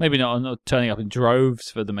maybe not turning up in droves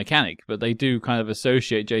for the mechanic, but they do kind of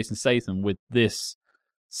associate Jason Statham with this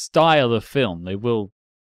style of film. They will...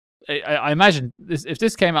 I imagine if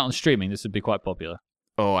this came out on streaming, this would be quite popular.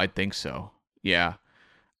 Oh, I think so. Yeah.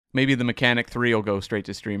 Maybe The Mechanic 3 will go straight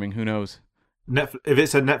to streaming. Who knows? If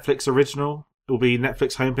it's a Netflix original, it'll be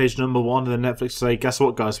Netflix homepage number 1, and then Netflix will say, guess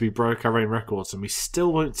what, guys? We broke our own records, and we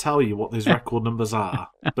still won't tell you what those record numbers are,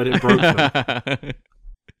 but it broke them.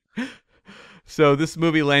 So this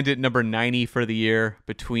movie landed number 90 for the year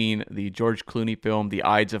between the George Clooney film The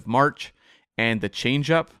Ides of March and The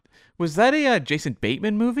Change-Up. Was that a Jason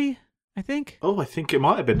Bateman movie, I think? Oh, I think it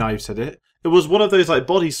might have been, now you've said it. It was one of those like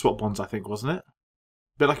body swap ones, I think, wasn't it?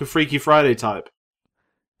 Bit like a Freaky Friday type.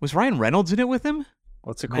 Was Ryan Reynolds in it with him?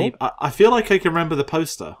 What's it Maybe. called? I feel like I can remember the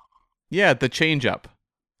poster. Yeah, The Change-Up.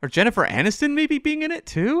 Or Jennifer Aniston maybe being in it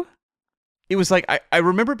too? It was like, I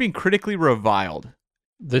remember it being critically reviled.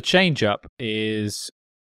 The Change-Up is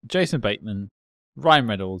Jason Bateman, Ryan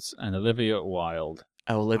Reynolds, and Olivia Wilde.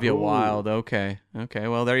 Olivia Oh. Wilde. Okay.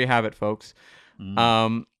 Well, there you have it, folks.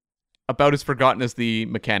 About as forgotten as the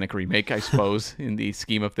Mechanic remake, I suppose, in the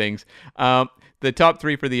scheme of things. The top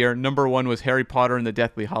 3 for the year. Number 1 was Harry Potter and the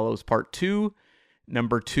Deathly Hallows Part 2.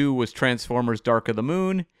 Number 2 was Transformers Dark of the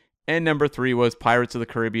Moon. And number 3 was Pirates of the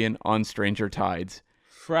Caribbean on Stranger Tides.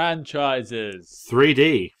 Franchises.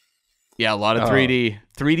 3D. Yeah, a lot of Oh. 3D.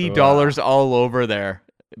 3D Wow. dollars all over there.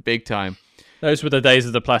 Big time. Those were the days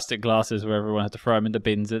of the plastic glasses where everyone had to throw them in the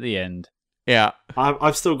bins at the end. Yeah.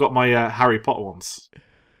 I've still got my Harry Potter ones.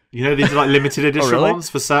 These are like limited edition really? ones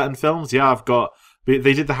for certain films. Yeah, I've got.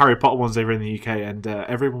 They did the Harry Potter ones over in the UK, and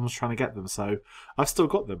everyone was trying to get them, so I've still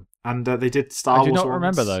got them. And they did Star I Wars. do not ones.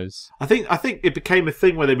 remember those. I think it became a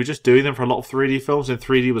thing where they were just doing them for a lot of 3D films, and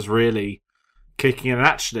 3D was really kicking in. And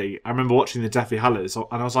actually, I remember watching the Deathly Hallows, and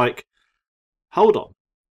I was like, "Hold on,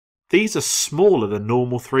 these are smaller than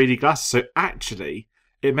normal 3D glasses." So actually,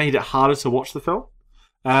 it made it harder to watch the film,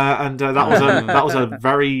 and that was a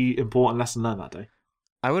very important lesson learned that day.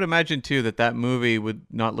 I would imagine, too, that movie would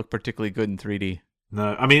not look particularly good in 3D.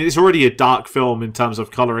 No, I mean, it's already a dark film in terms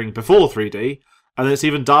of colouring before 3D, and it's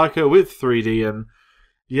even darker with 3D. And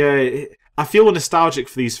yeah, I feel nostalgic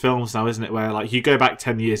for these films now, isn't it? Where like you go back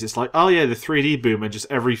 10 years, it's like, oh yeah, the 3D boom, and just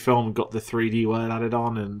every film got the 3D word added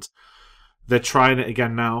on, and they're trying it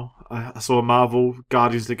again now. I saw Marvel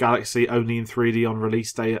Guardians of the Galaxy only in 3D on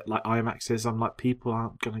release day at like IMAXs. I'm like, people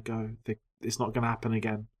aren't gonna go. It's not gonna happen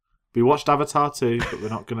again. We watched Avatar 2, but we're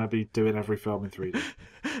not gonna be doing every film in 3D.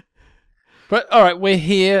 But all right, we're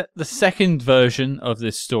here. The second version of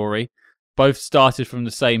this story, both started from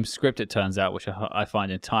the same script. It turns out, which I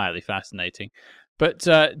find entirely fascinating. But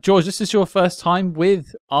George, this is your first time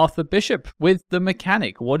with Arthur Bishop, with The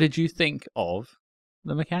Mechanic. What did you think of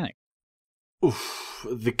The Mechanic? Oof.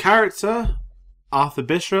 The character, Arthur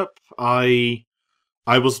Bishop, I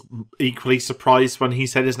was equally surprised when he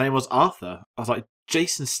said his name was Arthur. I was like,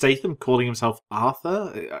 Jason Statham calling himself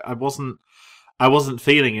Arthur? I wasn't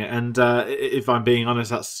feeling it, and if I'm being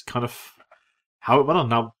honest, that's kind of how it went on.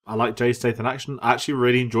 Now, I like Jason Statham action. I actually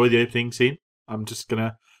really enjoy the opening scene. I'm just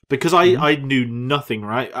gonna... Because I knew nothing,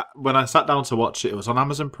 right? When I sat down to watch it, it was on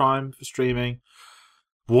Amazon Prime for streaming.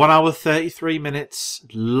 1 hour, 33 minutes.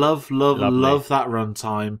 Love that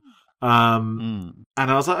runtime. And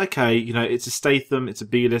I was like, okay, it's a Statham, it's a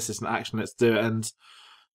B-list, it's an action, let's do it. And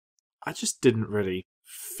I just didn't really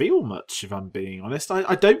feel much, if I'm being honest.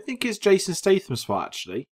 I don't think it's Jason Statham's fault,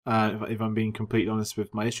 actually, if I'm being completely honest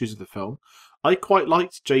with my issues with the film. I quite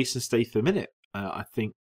liked Jason Statham in it. I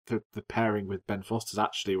think the pairing with Ben Foster is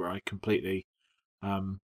actually where I completely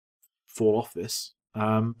fall off this.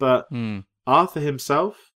 But Arthur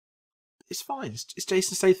himself, it's fine. It's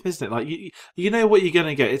Jason Statham, isn't it? Like you know what you're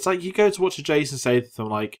gonna get. It's like you go to watch a Jason Statham,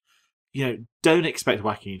 like don't expect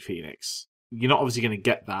Joaquin Phoenix. You're not obviously going to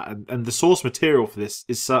get that, and the source material for this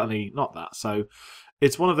is certainly not that. So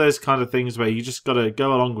it's one of those kind of things where you just got to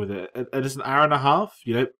go along with it. And it's an hour and a half.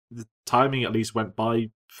 The timing at least went by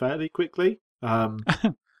fairly quickly.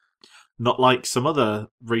 Not like some other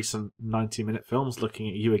recent 90-minute films looking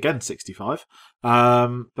at you again, 65.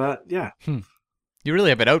 But yeah. You really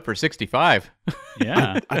have it out for 65.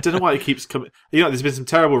 Yeah. I don't know why it keeps coming. There's been some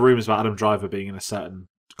terrible rumours about Adam Driver being in a certain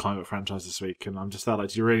comic franchise this week, and I'm just there like,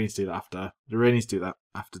 do you really need to do that after? You really need to do that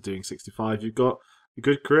after doing 65. You've got a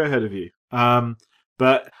good career ahead of you.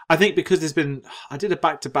 But I think because I did a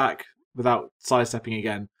back-to-back without sidestepping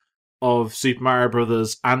again of Super Mario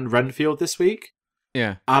Brothers and Renfield this week.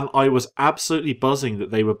 Yeah. And I was absolutely buzzing that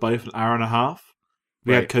they were both an hour and a half.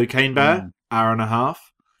 We had Cocaine Bear, hour and a half.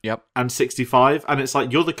 Yep. And 65. And it's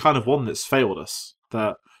like, you're the kind of one that's failed us.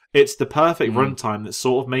 That it's the perfect runtime that's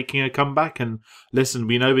sort of making a comeback. And listen,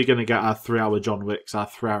 we know we're going to get our 3-hour John Wicks, our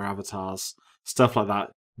 3-hour Avatars, stuff like that,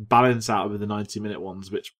 balance out with the 90-minute ones,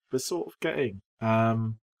 which we're sort of getting.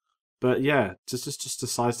 But yeah, just to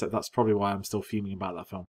sidestep, that's probably why I'm still fuming about that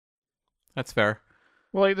film. That's fair.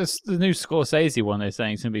 Well, like the new Scorsese one, they're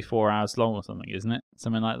saying it's going to be 4 hours long or something, isn't it?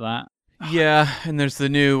 Something like that. Yeah, and there's the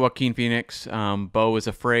new Joaquin Phoenix, Beau is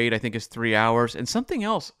Afraid, I think is 3 hours, and something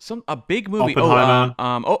else, a big movie.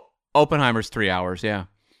 Oppenheimer. Oppenheimer's 3 hours, yeah.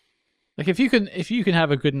 Like if you can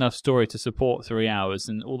have a good enough story to support 3 hours,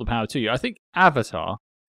 and all the power to you. I think Avatar,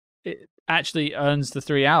 it actually earns the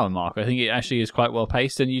 3-hour mark. I think it actually is quite well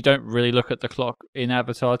paced, and you don't really look at the clock in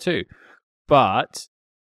Avatar 2. But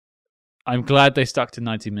I'm glad they stuck to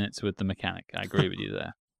 90 minutes with The Mechanic. I agree with you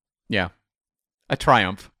there. Yeah. A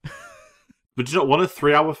triumph. Would you not want a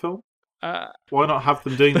 3-hour film? Why not have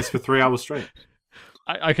them doing this for 3 hours straight?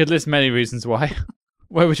 I could list many reasons why.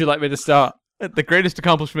 Where would you like me to start? The greatest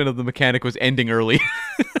accomplishment of The Mechanic was ending early.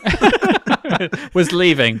 Was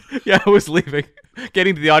leaving. Yeah, was leaving.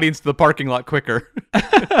 Getting to the audience to the parking lot quicker.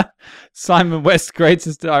 Simon West's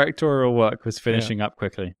greatest directorial work was finishing up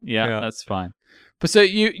quickly. Yeah, that's fine. But so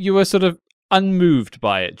you were sort of unmoved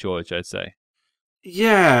by it, George, I'd say.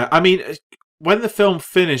 Yeah, I mean, when the film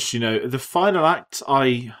finished, the final act,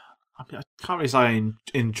 I can't really say I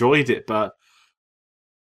enjoyed it, but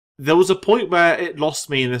there was a point where it lost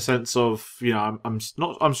me in the sense of, I'm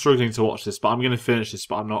struggling to watch this, but I'm going to finish this,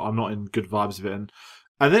 but I'm not in good vibes of it, and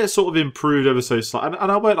then it sort of improved ever so slightly.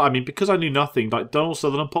 And I went, because I knew nothing, like Donald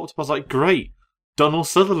Sutherland popped up, I was like, great, Donald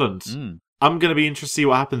Sutherland. I'm going to be interested to see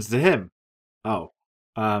what happens to him. Oh,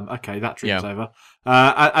 okay, that dream's over.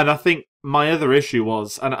 And I think my other issue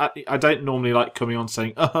was, and I don't normally like coming on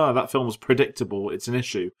saying, that film was predictable, it's an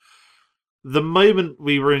issue. The moment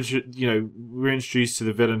we were introduced to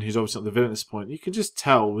the villain, who's obviously not the villain at this point, you can just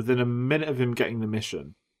tell within a minute of him getting the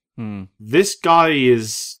mission, this guy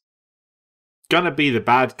is gonna be the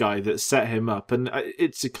bad guy that set him up. And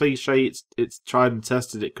it's a cliche, it's tried and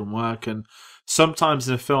tested, it can work. And sometimes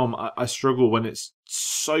in a film, I struggle when it's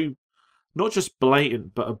so not just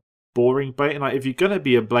blatant, but a boring blatant. Like, if you're gonna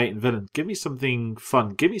be a blatant villain, give me something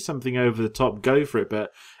fun, give me something over the top, go for it.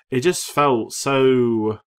 But it just felt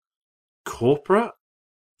so corporate,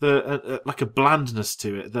 like a blandness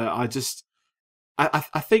to it that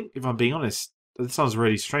I think, if I'm being honest, this sounds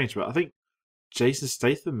really strange, but I think Jason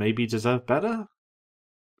Statham maybe deserved better.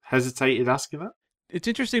 Hesitated asking that. It's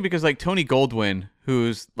interesting because like Tony Goldwyn,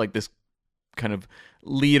 who's like this kind of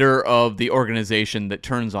leader of the organization that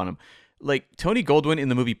turns on him, like Tony Goldwyn in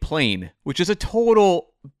the movie Plane, which is a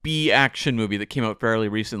total B action movie that came out fairly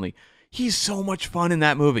recently. He's so much fun in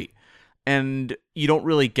that movie. And you don't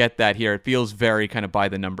really get that here. It feels very kind of by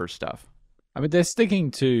the numbers stuff. I mean, they're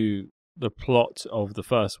sticking to the plot of the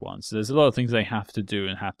first one, so there's a lot of things they have to do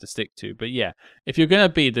and have to stick to. But yeah, if you're going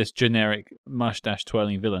to be this generic mustache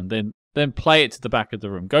twirling villain, then play it to the back of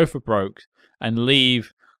the room. Go for broke and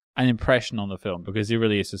leave an impression on the film, because he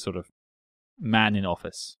really is a sort of man in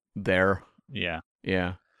office. There. Yeah.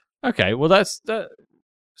 Yeah. Okay, well that's that.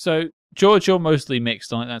 So George, you're mostly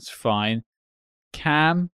mixed on it. That's fine.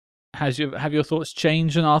 Cam, have your thoughts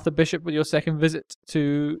changed on Arthur Bishop with your second visit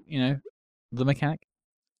to the mechanic?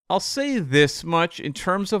 I'll say this much in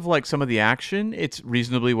terms of like some of the action, it's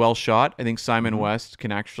reasonably well shot. I think Simon West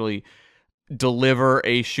can actually deliver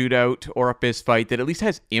a shootout or a fist fight that at least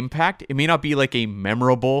has impact. It may not be like a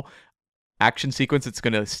memorable action sequence that's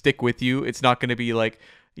going to stick with you. It's not going to be like,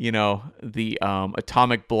 the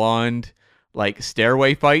Atomic Blonde like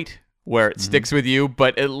stairway fight where it sticks with you,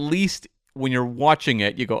 but at least when you're watching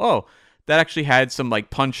it, you go, oh, that actually had some like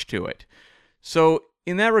punch to it. So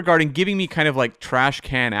in that regard, and giving me kind of like trash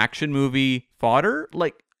can action movie fodder,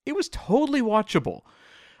 like it was totally watchable.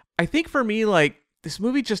 I think for me, like this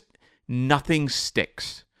movie just nothing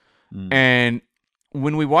sticks. And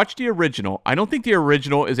when we watch the original, I don't think the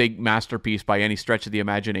original is a masterpiece by any stretch of the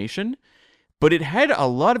imagination, but it had a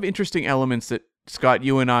lot of interesting elements that Scott,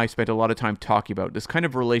 you and I spent a lot of time talking about. This kind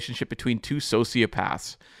of relationship between two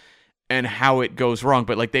sociopaths and how it goes wrong.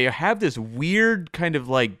 But like they have this weird kind of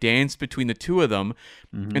like dance between the two of them.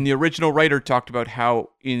 And the original writer talked about how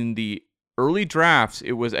in the early drafts,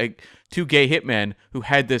 it was two gay hitmen who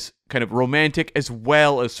had this kind of romantic as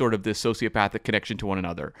well as sort of this sociopathic connection to one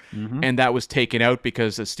another. And that was taken out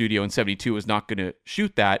because the studio in 72 was not going to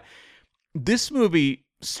shoot that. This movie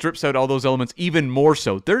strips out all those elements even more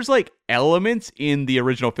so. There's like elements in the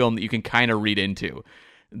original film that you can kind of read into.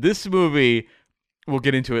 This movie, we'll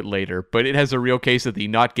get into it later, but it has a real case of the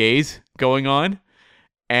not gays going on.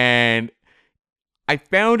 And I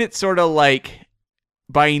found it sort of like,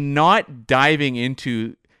 by not diving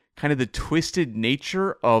into kind of the twisted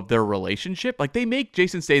nature of their relationship, like they make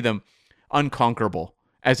Jason Statham unconquerable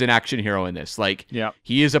as an action hero in this. Like,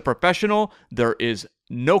 he is a professional. There is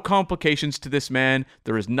no complications to this man.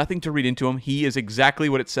 There is nothing to read into him. He is exactly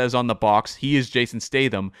what it says on the box. He is Jason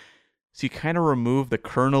Statham. So you kind of remove the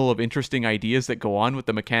kernel of interesting ideas that go on with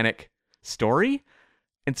the mechanic story.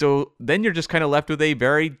 And so then you're just kind of left with a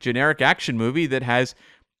very generic action movie that has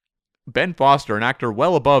Ben Foster, an actor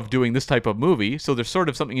well above doing this type of movie. So there's sort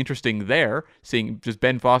of something interesting there, seeing just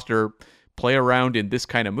Ben Foster play around in this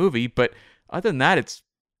kind of movie. But other than that, it's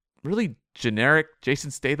really generic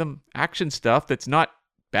Jason Statham action stuff that's not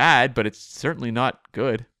bad, but it's certainly not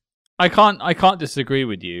good. I can't disagree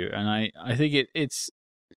with you, and I think it's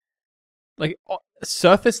like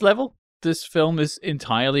surface level. This film is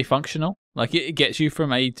entirely functional. Like it gets you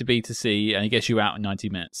from A to B to C, and it gets you out in 90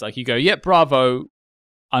 minutes. Like you go, yep, bravo.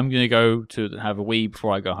 I'm gonna go to have a wee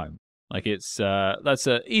before I go home. Like it's that's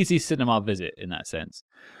an easy cinema visit in that sense.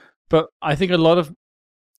 But I think a lot of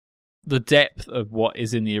the depth of what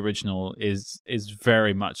is in the original is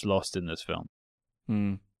very much lost in this film.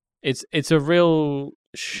 It's a real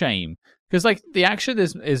shame because like the action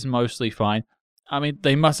is mostly fine. I mean,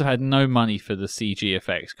 they must have had no money for the CG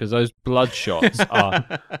effects because those blood shots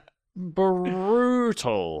are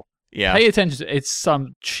brutal. Yeah, pay attention. It's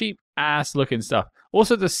some cheap ass looking stuff.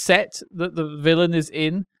 Also, the set that the villain is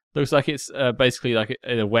in looks like it's basically like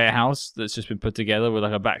a warehouse that's just been put together with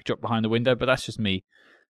like a backdrop behind the window. But that's just me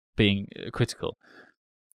being critical.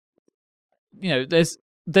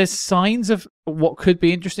 There's signs of what could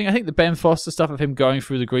be interesting. I think the Ben Foster stuff of him going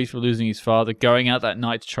through the grief of losing his father, going out that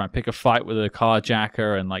night to try and pick a fight with a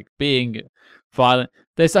carjacker and like being violent.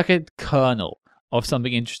 There's like a kernel of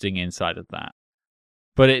something interesting inside of that.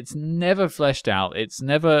 But it's never fleshed out. It's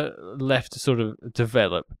never left to sort of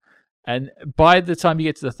develop. And by the time you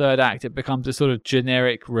get to the third act, it becomes a sort of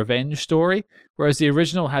generic revenge story. Whereas the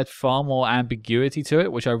original had far more ambiguity to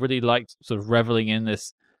it, which I really liked, sort of reveling in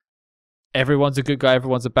this. Everyone's a good guy,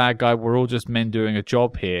 everyone's a bad guy. We're all just men doing a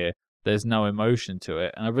job here. There's no emotion to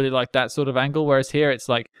it. And I really like that sort of angle. Whereas here, it's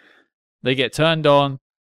like they get turned on,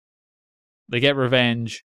 they get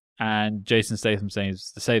revenge, and Jason Statham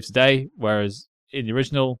saves the day. Whereas in the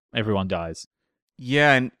original, everyone dies.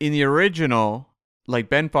 Yeah, and in the original, like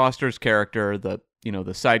Ben Foster's character, the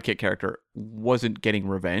sidekick character, wasn't getting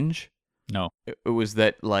revenge. No. It was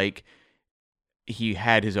that like he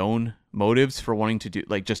had his own motives for wanting to do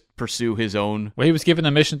just pursue his own. Well, he was given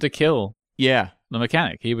a mission to kill. Yeah. The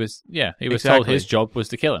mechanic. He was exactly. told his job was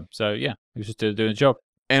to kill him. So yeah, he was just doing a job.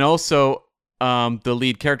 And also, the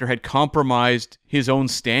lead character had compromised his own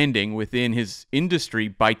standing within his industry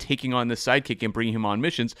by taking on the sidekick and bringing him on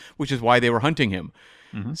missions, which is why they were hunting him.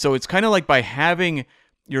 Mhm. So it's kind of like by having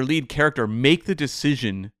your lead character make the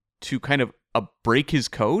decision to kind of break his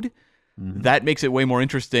code, that makes it way more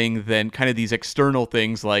interesting than kind of these external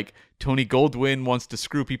things like Tony Goldwyn wants to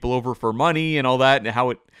screw people over for money and all that, and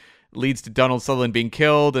how it leads to Donald Sutherland being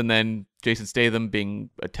killed and then Jason Statham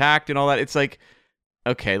being attacked and all that. It's like,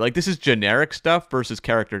 okay, like this is generic stuff versus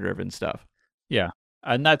character-driven stuff. Yeah,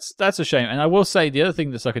 and that's a shame. And I will say the other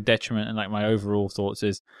thing that's like a detriment and like my overall thoughts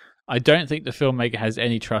is I don't think the filmmaker has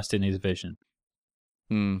any trust in his vision.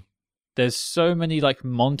 There's so many like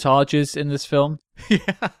montages in this film.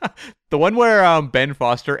 Yeah, the one where Ben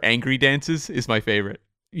Foster angry dances is my favorite.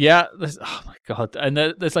 Yeah, oh my god, and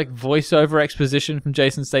there's like voiceover exposition from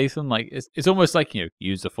Jason Statham. Like it's almost like, you know,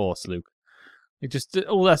 use the Force, Luke. It just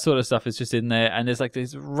all that sort of stuff is just in there, and there's like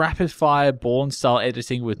this rapid fire Bourne style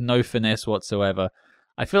editing with no finesse whatsoever.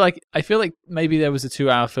 I feel like maybe there was a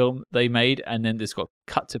 2-hour film they made, and then this got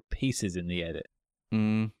cut to pieces in the edit.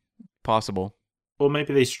 Possible. Or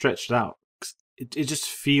maybe they stretched it out. It just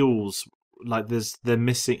feels like they're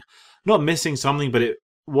missing, not missing something, but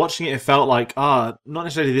watching it felt like, not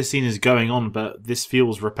necessarily this scene is going on, but this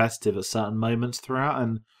feels repetitive at certain moments throughout.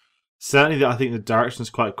 And certainly I think the direction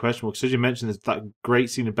is quite questionable, because as you mentioned, there's that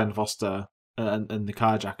great scene of Ben Foster and the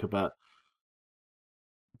carjacker, but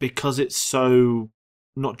because it's so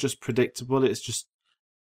not just predictable, it's just,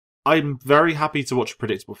 I'm very happy to watch a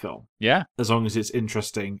predictable film. Yeah. As long as it's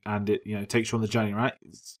interesting and it, you know, takes you on the journey, right?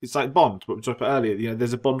 It's like Bond, what we talked about earlier. You know,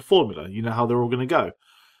 there's a Bond formula. You know how they're all going to go.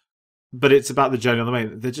 But it's about the journey on the way.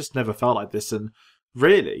 They just never felt like this. And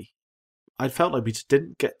really, I felt like we just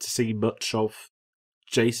didn't get to see much of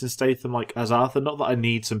Jason Statham like as Arthur. Not that I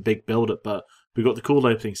need some big build-up, but we got the cool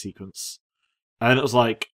opening sequence. And it was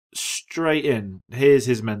like, straight in, here's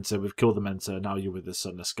his mentor. We've killed the mentor. Now you're with his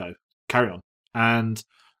son. Let's go. Carry on. And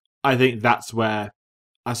I think that's where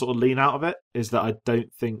I sort of lean out of it, is that I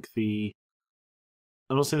don't think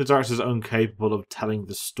I'm not saying the director's incapable of telling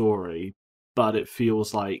the story, but it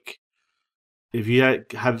feels like if you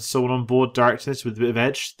had someone on board directing this with a bit of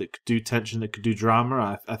edge that could do tension, that could do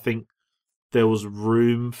drama, I think there was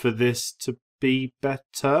room for this to be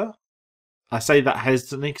better. I say that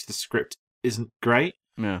hesitantly because the script isn't great,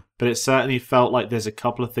 Yeah. but it certainly felt like there's a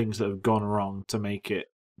couple of things that have gone wrong to make it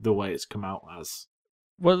the way it's come out as.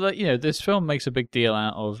 Well, you know, this film makes a big deal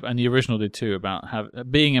out of, and the original did too, about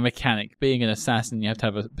being a mechanic, being an assassin. You have to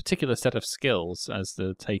have a particular set of skills, as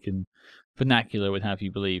the Taken vernacular would have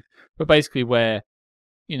you believe. But basically, where,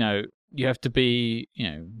 you know, you have to be,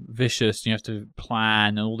 you know, vicious. You have to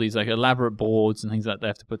plan, and all these like elaborate boards and things like that they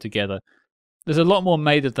have to put together. There's a lot more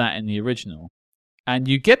made of that in the original, and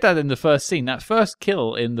you get that in the first scene. That first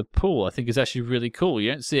kill in the pool, I think, is actually really cool.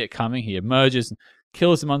 You don't see it coming. He emerges and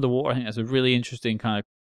kills him underwater. I think that's a really interesting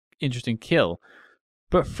kill.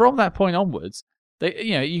 But from that point onwards,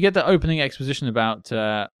 you get the opening exposition about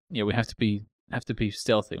we have to be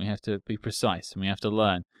stealthy, we have to be precise, and we have to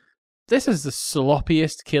learn. This is the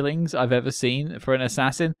sloppiest killings I've ever seen for an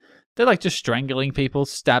assassin. They're like just strangling people,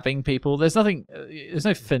 stabbing people. There's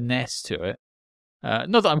no finesse to it.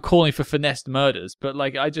 Not that I'm calling for finessed murders, but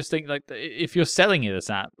like I just think like if you're selling it as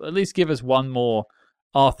that, at least give us one more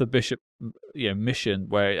Arthur Bishop mission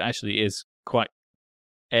where it actually is quite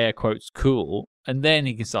air quotes cool, and then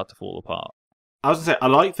he can start to fall apart. I was gonna say, I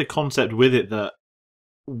like the concept with it that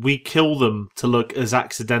we kill them to look as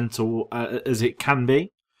accidental as it can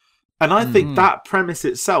be. And I think that premise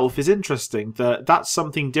itself is interesting, that's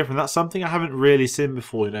something different. That's something I haven't really seen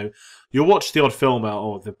before. You know, you'll watch the odd film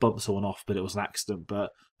about, they bumped someone off, but it was an accident. But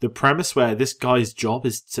the premise where this guy's job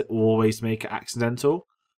is to always make it accidental,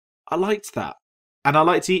 I liked that. And I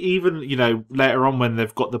liked even, later on when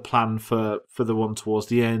they've got the plan for the one towards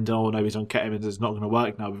the end, oh no, he's on ketamine, it's not going to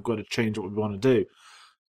work now, we've got to change what we want to do.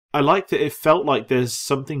 I liked that it felt like there's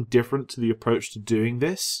something different to the approach to doing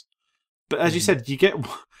this. But as you said, you get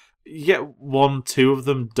 1, 2 of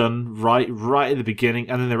them done right at the beginning,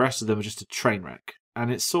 and then the rest of them are just a train wreck.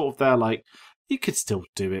 And it's sort of there like, you could still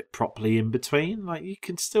do it properly in between. Like, you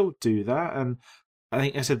can still do that. And I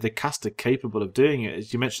think I said the cast are capable of doing it.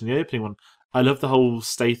 As you mentioned the opening one, I love the whole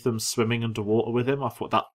Statham swimming underwater with him. I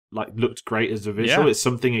thought that looked great as a visual. Yeah. It's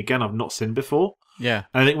something, again, I've not seen before. Yeah.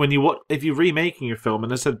 And I think if you're remaking a film,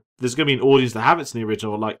 and I said there's going to be an audience that haven't seen the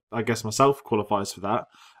original, like I guess myself qualifies for that.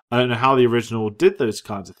 I don't know how the original did those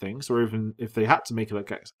kinds of things, or even if they had to make it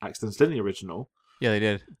like accidents in the original. Yeah, they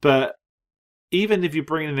did. But even if you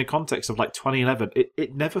bring it in the context of 2011,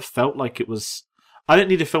 it never felt like it was. I don't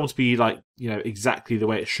need a film to be exactly the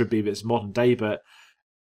way it should be if it's modern day, but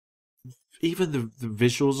even the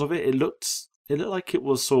visuals of it, it looked like it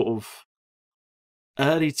was sort of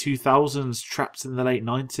early 2000s trapped in the late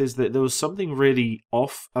 90s. That there was something really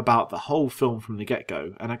off about the whole film from the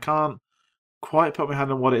get-go, and I can't quite put my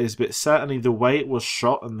hand on what it is, but certainly the way it was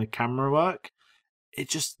shot and the camera work, it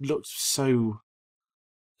just looked so...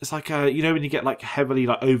 It's like when you get like heavily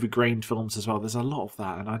like overgrained films as well, there's a lot of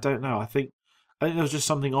that, and I don't know, I think there was just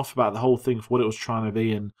something off about the whole thing for what it was trying to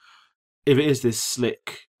be. And if it is this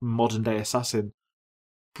slick modern day assassin,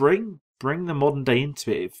 bring the modern day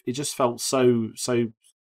into it. It just felt so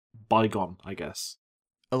bygone, I guess.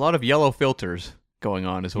 A lot of yellow filters going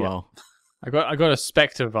on as well. I got a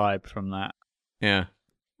Spectre vibe from that. Yeah.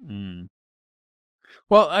 Mm.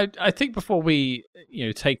 Well, I think before we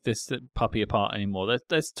take this puppy apart anymore,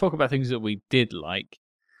 let's talk about things that we did like.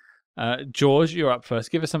 George, you're up first.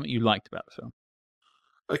 Give us something you liked about the film.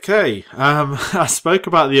 Okay, I spoke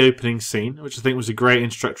about the opening scene, which I think was a great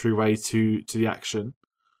introductory way to the action.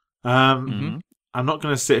 I'm not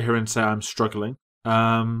going to sit here and say I'm struggling, but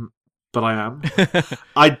I am.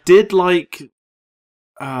 I did like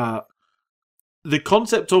the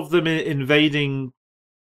concept of them invading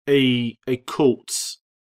a cult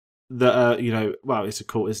that it's a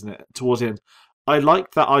cult, isn't it? Towards the end, I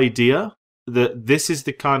like that idea that this is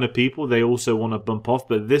the kind of people they also want to bump off,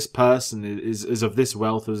 but this person is of this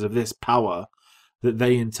wealth, is of this power, that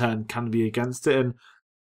they in turn can be against it. And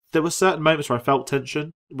there were certain moments where I felt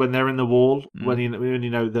tension when they're in the wall, when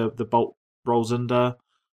the bolt rolls under.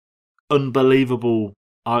 Unbelievable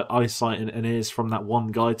eyesight and ears from that one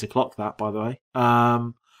guy to clock that, by the way.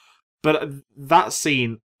 But that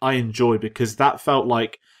scene I enjoy because that felt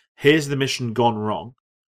like, here's the mission gone wrong.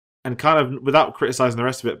 And kind of, without criticising the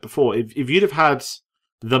rest of it before, if you'd have had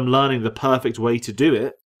them learning the perfect way to do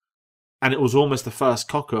it, and it was almost the first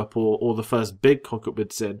cock-up or the first big cock-up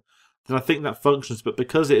with Sin, then I think that functions. But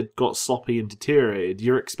because it got sloppy and deteriorated,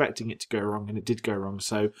 you're expecting it to go wrong, and it did go wrong.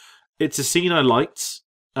 So it's a scene I liked,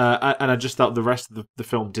 and I just thought the rest of the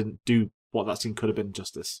film didn't do what that scene could have been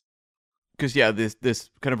justice. Because,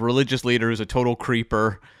 this kind of religious leader is a total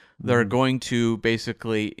creeper. They're going to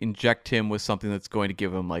basically inject him with something that's going to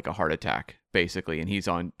give him like a heart attack, basically. And he's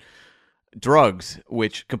on drugs,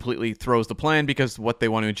 which completely throws the plan because what they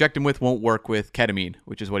want to inject him with won't work with ketamine,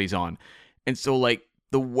 which is what he's on. And so like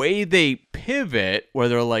the way they pivot, where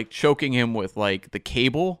they're like choking him with like the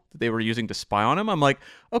cable that they were using to spy on him, I'm like,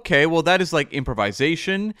 okay, well, that is like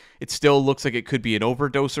improvisation. It still looks like it could be an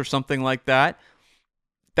overdose or something like that.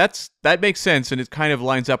 That makes sense, and it kind of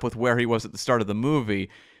lines up with where he was at the start of the movie.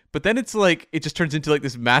 But then it's like, it just turns into like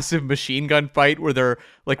this massive machine gun fight where they're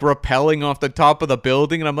like rappelling off the top of the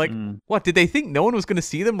building. And I'm like, what? Did they think no one was going to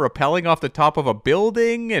see them rappelling off the top of a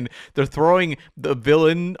building? And they're throwing the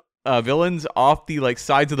villains off the like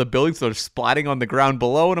sides of the building, so they're splatting on the ground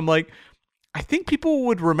below. And I'm like, I think people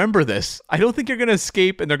would remember this. I don't think you're going to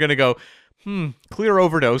escape and they're going to go, clear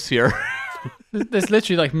overdose here. There's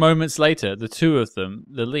literally like moments later, the two of them,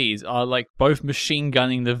 the leads, are like both machine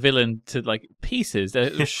gunning the villain to like pieces.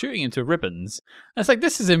 They're shooting him to ribbons. And it's like,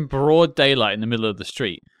 this is in broad daylight in the middle of the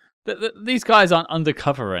street. These guys aren't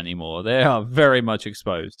undercover anymore. They are very much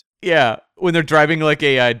exposed. Yeah, when they're driving like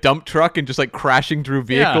a dump truck and just like crashing through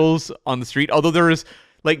vehicles on the street. Although there is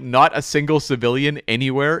like not a single civilian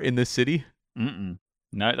anywhere in this city. No,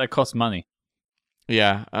 that costs money.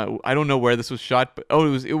 Yeah, I don't know where this was shot, but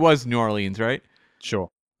it was New Orleans, right? Sure.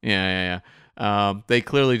 Yeah. They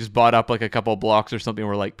clearly just bought up like a couple of blocks or something.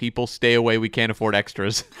 Where like, people, stay away. We can't afford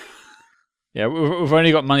extras. Yeah, we've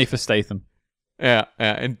only got money for Statham. Yeah,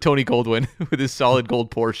 and Tony Goldwyn with his solid gold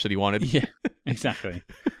Porsche that he wanted. Yeah, exactly.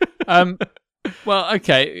 Well,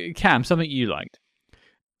 okay, Cam, something you liked.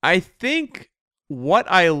 I think what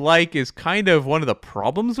I like is kind of one of the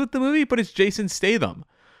problems with the movie, but it's Jason Statham.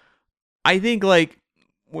 I think, like,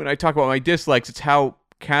 when I talk about my dislikes, it's how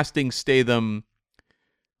casting Statham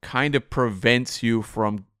kind of prevents you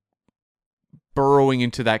from burrowing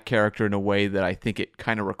into that character in a way that I think it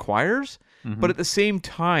kind of requires. But at the same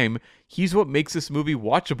time, he's what makes this movie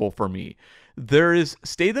watchable for me. There is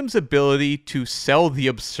Statham's ability to sell the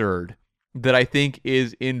absurd that I think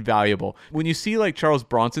is invaluable. When you see, like, Charles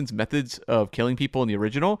Bronson's methods of killing people in the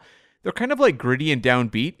original, they're kind of like gritty and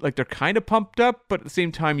downbeat. Like, they're kind of pumped up, but at the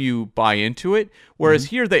same time you buy into it. Whereas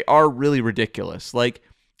here they are really ridiculous. Like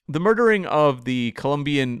the murdering of the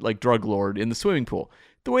Colombian like drug lord in the swimming pool.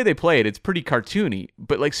 The way they play it, it's pretty cartoony,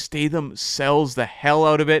 but like Statham sells the hell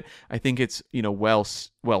out of it. I think it's, well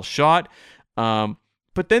shot.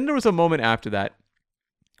 But then there was a moment after that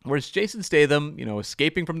where it's Jason Statham,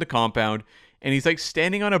 escaping from the compound, and he's like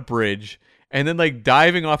standing on a bridge and then like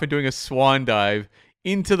diving off and doing a swan dive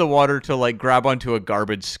into the water to like grab onto a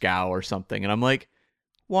garbage scow or something. And I'm like,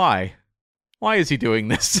 why? Why is he doing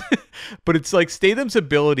this? But it's like Statham's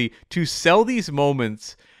ability to sell these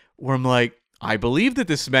moments where I'm like, I believe that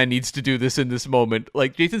this man needs to do this in this moment.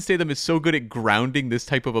 Like, Jason Statham is so good at grounding this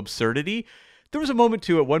type of absurdity. There was a moment,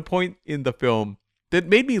 too, at one point in the film that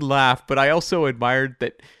made me laugh, but I also admired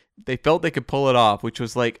that they felt they could pull it off, which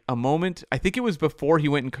was like a moment, I think it was before he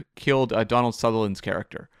went and killed Donald Sutherland's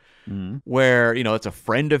character, where, you know, it's a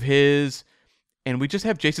friend of his, and we just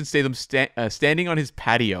have Jason Statham standing on his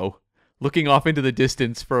patio, looking off into the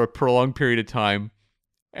distance for a prolonged period of time,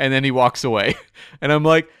 and then he walks away. And I'm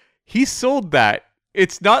like, he sold that.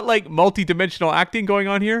 It's not like multi-dimensional acting going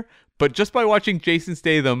on here, but just by watching Jason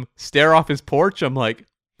Statham stare off his porch, I'm like,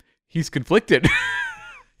 he's conflicted.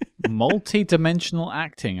 Multi-dimensional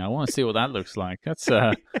acting. I want to see what that looks like.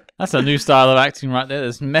 That's a new style of acting right there.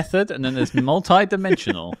 There's method, and then there's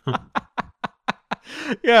multi-dimensional.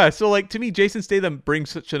 Yeah, so like to me, Jason Statham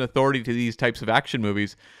brings such an authority to these types of action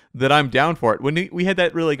movies that I'm down for it. When we had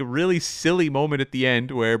that really silly moment at the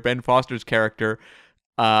end where Ben Foster's character,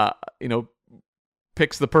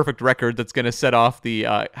 picks the perfect record that's going to set off the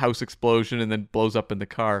house explosion and then blows up in the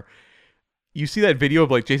car. You see that video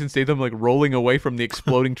of like Jason Statham like rolling away from the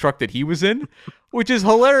exploding truck that he was in, which is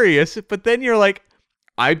hilarious. But then you're like,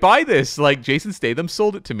 I buy this. Like Jason Statham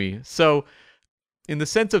sold it to me. So in the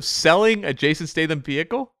sense of selling a Jason Statham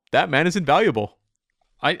vehicle, that man is invaluable.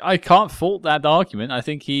 I can't fault that argument. I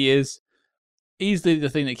think he is easily the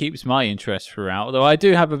thing that keeps my interest throughout. Although I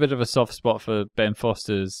do have a bit of a soft spot for Ben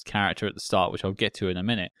Foster's character at the start, which I'll get to in a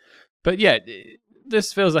minute. But yeah,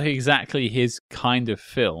 this feels like exactly his kind of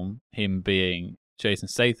film, him being Jason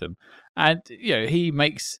Statham. And, you know, he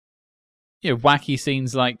makes, you know, wacky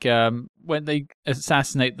scenes like when they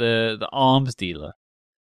assassinate the arms dealer.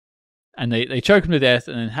 And they choke him to death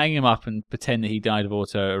and then hang him up and pretend that he died of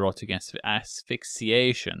autoerotic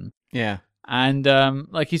asphyxiation. Yeah. And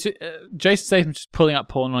Jason Statham just pulling up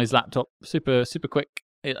porn on his laptop super quick.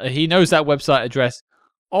 He knows that website address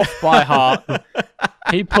off by heart.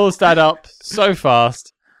 He pulls that up so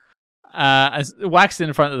fast. As waxed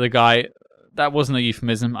in front of the guy. That wasn't a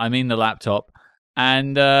euphemism. I mean the laptop.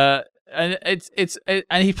 And he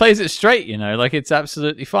plays it straight. You know, like it's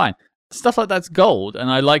absolutely fine. Stuff like that's gold,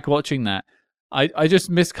 and I like watching that. I just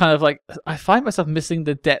miss kind of like, I find myself missing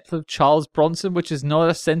the depth of Charles Bronson, which is not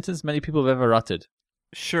a sentence many people have ever uttered.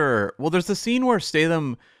 Sure. Well, there's the scene where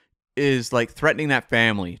Statham is like threatening that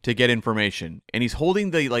family to get information, and he's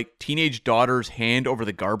holding the like teenage daughter's hand over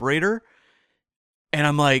the carburetor, and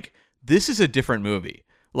I'm like, this is a different movie.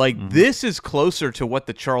 Like this is closer to what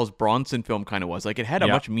the Charles Bronson film kind of was. Like it had a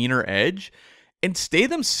much meaner edge, and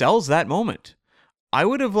Statham sells that moment. I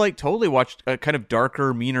would have like totally watched a kind of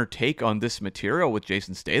darker, meaner take on this material with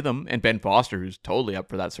Jason Statham and Ben Foster, who's totally up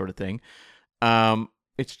for that sort of thing.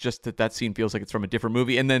 It's just that scene feels like it's from a different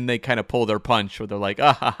movie, and then they kind of pull their punch where they're like,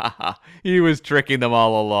 ah ha ha ha, he was tricking them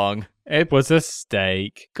all along. It was a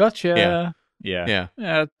stake. Gotcha.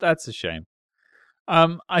 Yeah, that's a shame.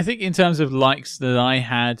 I think in terms of likes that I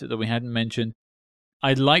had that we hadn't mentioned,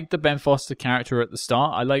 I like the Ben Foster character at the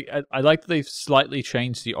start. I like that they've slightly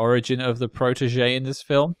changed the origin of the protege in this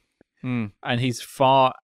film, and he's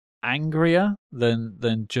far angrier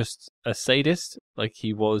than just a sadist like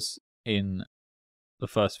he was in the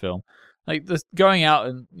first film. Like this going out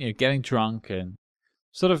and getting drunk and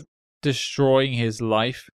sort of destroying his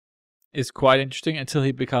life is quite interesting until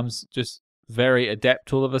he becomes just very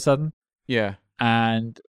adept all of a sudden. Yeah,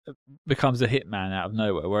 and becomes a hitman out of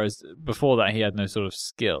nowhere, whereas before that he had no sort of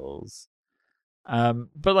skills. But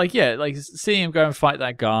like seeing him go and fight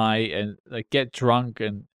that guy and like get drunk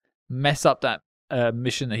and mess up that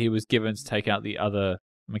mission that he was given to take out the other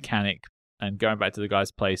mechanic and going back to the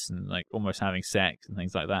guy's place and like almost having sex and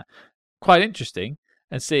things like that, quite interesting.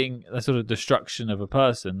 And seeing the sort of destruction of a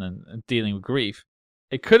person and dealing with grief,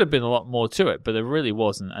 it could have been a lot more to it, but there really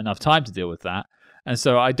wasn't enough time to deal with that. And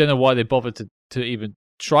so I don't know why they bothered to even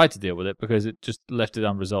try to deal with it, because it just left it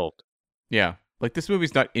unresolved. Yeah. Like this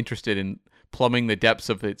movie's not interested in plumbing the depths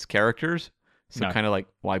of its characters. So kind of like,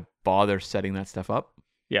 why bother setting that stuff up?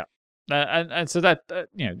 Yeah. And so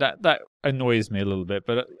that annoys me a little bit,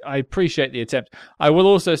 but I appreciate the attempt. I will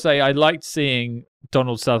also say I liked seeing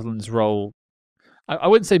Donald Sutherland's role. I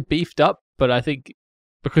wouldn't say beefed up, but I think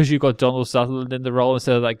because you got Donald Sutherland in the role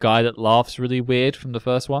instead of that guy that laughs really weird from the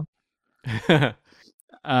first one,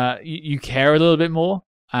 you care a little bit more.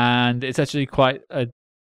 And it's actually quite a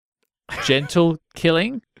gentle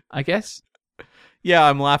killing, I guess. Yeah,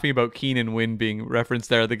 I'm laughing about Keenan Wynn being referenced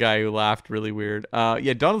there, the guy who laughed really weird.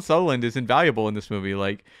 Yeah, Donald Sutherland is invaluable in this movie.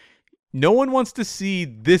 Like, no one wants to see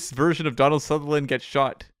this version of Donald Sutherland get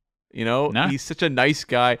shot. You know, No. He's such a nice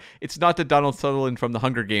guy. It's not the Donald Sutherland from the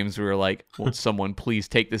Hunger Games where we're like, won't someone please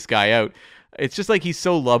take this guy out? It's just like he's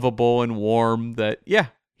so lovable and warm that, yeah,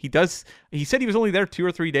 he does. He said he was only there 2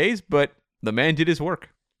 or 3 days, but the man did his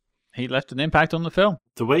work. He left an impact on the film.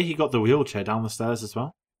 The way he got the wheelchair down the stairs as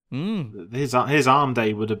well. Mm. His arm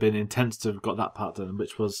day would have been intense to have got that part done,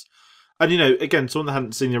 which was... And, again, someone that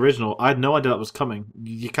hadn't seen the original, I had no idea that was coming.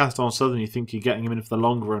 You cast on Southern, you think you're getting him in for the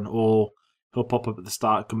long run, or he'll pop up at the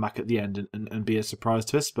start, come back at the end, and be a surprise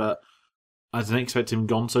twist, but I didn't expect him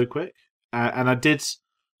gone so quick. And I did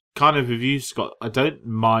kind of with you, Scott, I don't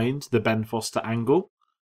mind the Ben Foster angle.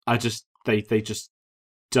 I just, they just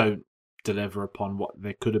don't deliver upon what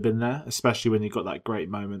they could have been there, especially when you got that great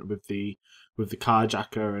moment with the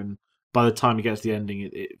carjacker, and by the time he gets to the ending,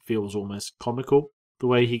 it feels almost comical. The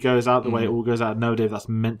way he goes out, the way it all goes out. No, Dave, that's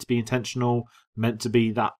meant to be intentional, meant to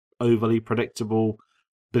be that overly predictable,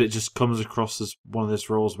 but it just comes across as one of those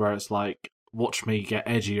roles where it's like, watch me get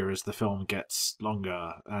edgier as the film gets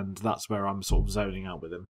longer, and that's where I'm sort of zoning out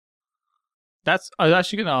with him. I was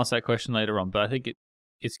actually going to ask that question later on, but I think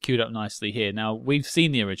it's queued up nicely here. Now, we've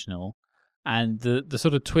seen the original, and the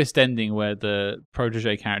sort of twist ending where the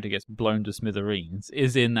protege character gets blown to smithereens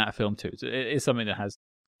is in that film too. So it is something that has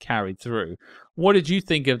carried through. What did you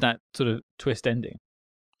think of that sort of twist ending?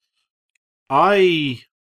 I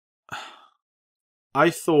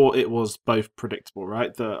thought it was both predictable,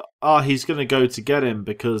 right? That he's going to go to get him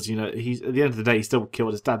because he's at the end of the day he still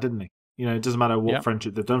killed his dad, didn't he? It doesn't matter what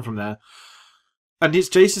friendship they've done from there. And it's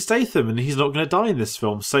Jason Statham, and he's not going to die in this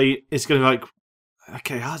film, so it's going to be like,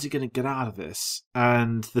 okay, how's he going to get out of this?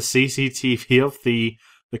 And the CCTV of the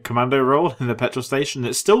commando role in the petrol station,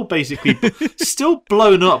 it's still basically still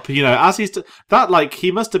blown up, as he's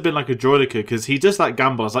he must have been like a droidica, because he does that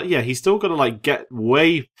gamble. I was like, yeah, he's still got to like get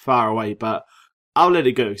way far away, but I'll let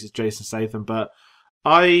it go because it's Jason Statham. But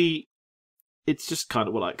it's just kind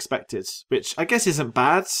of what I expected, which I guess isn't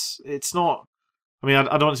bad. It's not, I mean, I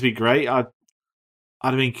don't want it to be great. I'd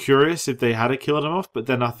have been curious if they had killed him off, but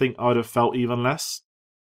then I think I would have felt even less.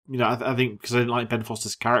 I think because I didn't like Ben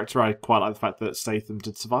Foster's character, I quite like the fact that Statham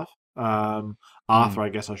did survive. Arthur, I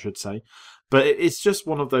guess I should say. But it's just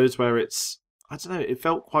one of those where it's, I don't know, it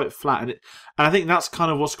felt quite flat. And I think that's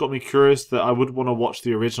kind of what's got me curious, that I would want to watch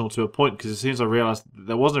the original to a point, because as soon as I realised that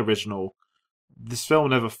there was an original, this film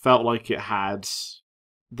never felt like it had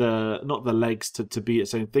not the legs to be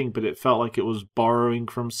its own thing, but it felt like it was borrowing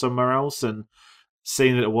from somewhere else, and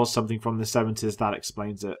seeing that it was something from the 70s, that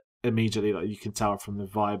explains it immediately. Like, you can tell from the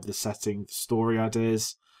vibe, the setting, the story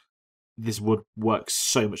ideas, this would work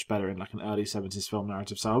so much better in like an early 70s film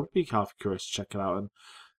narrative. So I would be kind of curious to check it out. And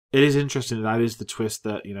it is interesting that is the twist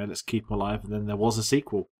that, let's keep him alive. And then there was a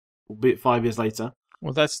sequel, albeit 5 years later.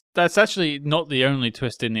 Well, that's actually not the only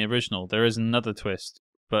twist in the original. There is another twist,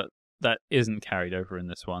 but that isn't carried over in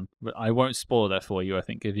this one. But I won't spoil that for you, I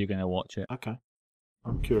think, if you're going to watch it. Okay.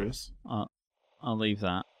 I'm curious. I'll leave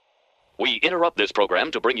that. We interrupt this program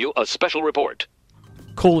to bring you a special report.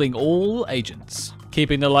 Calling all agents.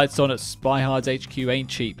 Keeping the lights on at Spy Hard's HQ ain't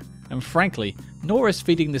cheap. And frankly, nor is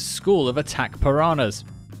feeding this school of attack piranhas.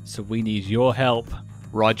 So we need your help.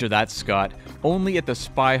 Roger that, Scott. Only at the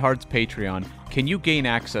Spy Hard's Patreon can you gain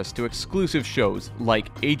access to exclusive shows like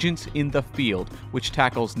Agents in the Field, which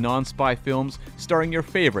tackles non-spy films starring your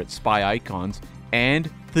favorite spy icons, and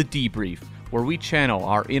The Debrief, where we channel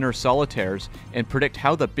our inner solitaires and predict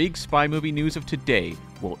how the big spy movie news of today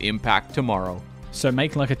will impact tomorrow. So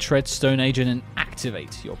make like a Treadstone agent and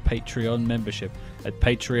activate your Patreon membership at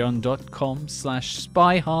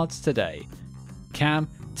patreon.com/spyhards today. Cam,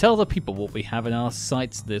 tell the people what we have in our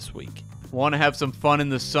sights this week. Want to have some fun in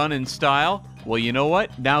the sun and style? Well, you know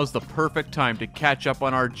what? Now's the perfect time to catch up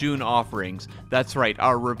on our June offerings. That's right,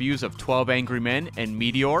 our reviews of 12 Angry Men and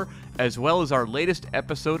Meteor, as well as our latest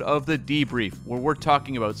episode of The Debrief, where we're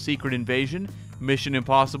talking about Secret Invasion, Mission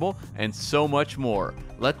Impossible, and so much more.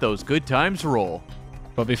 Let those good times roll.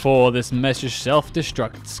 But before this message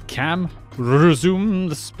self-destructs, Cam, resume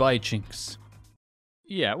the spy chinks.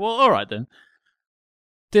 Yeah, well, alright then.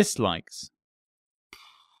 Dislikes.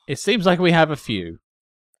 It seems like we have a few.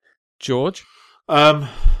 George?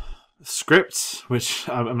 Script, which,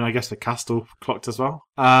 I guess the cast all clocked as well.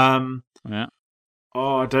 Yeah.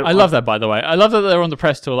 Oh, I love that, by the way. I love that they're on the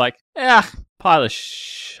press tour like, pile of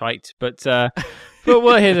shite, but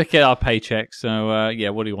we're here to get our paychecks, so yeah,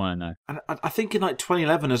 what do you want to know? And I think in like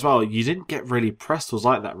 2011 as well, you didn't get really press tours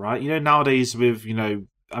like that, right? Nowadays with,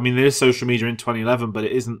 there is social media in 2011, but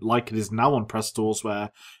it isn't like it is now on press tours where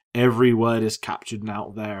every word is captured and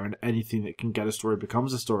out there, and anything that can get a story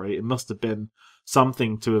becomes a story. It must have been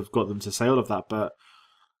something to have got them to say all of that. But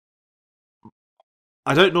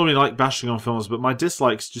I don't normally like bashing on films, but my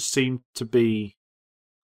dislikes just seem to be,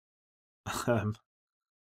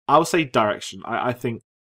 I would say direction. I think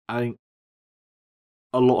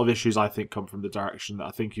a lot of issues come from the direction. That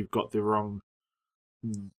I think you've got the wrong.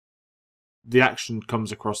 The action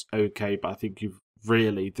comes across okay, but I think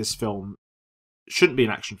this film shouldn't be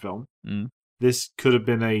an action film. This could have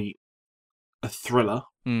been a thriller,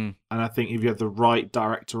 and I think if you had the right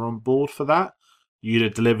director on board for that, you'd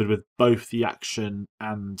have delivered with both the action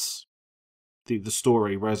and the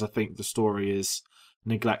story. Whereas I think the story is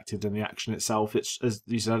neglected, and the action itself, it's, as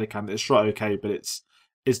you said, it's shot okay, but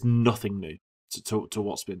it's nothing new to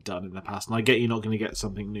what's been done in the past. And I get you're not going to get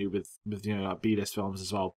something new with like B-list films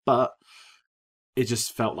as well, but it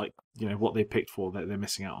just felt like what they picked for that they're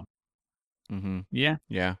missing out on. Yeah.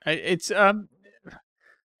 It's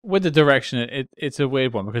with the direction, it's a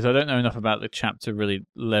weird one because I don't know enough about the chap to really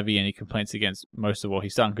levy any complaints against most of what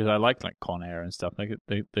he's done, because I like Con Air and stuff. Like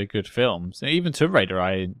they're good films. Even Tomb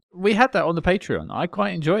Raider, we had that on the Patreon. I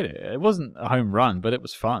quite enjoyed it. It wasn't a home run, but it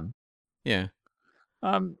was fun. Yeah.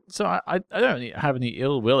 So I don't really have any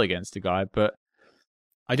ill will against the guy, but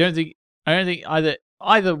I don't think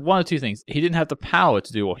either one or two things. He didn't have the power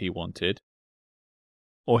to do what he wanted,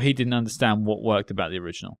 or he didn't understand what worked about the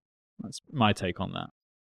original. That's my take on that.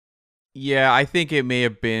 Yeah, I think it may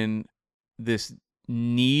have been this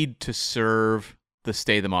need to serve the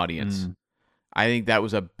Statham audience. I think that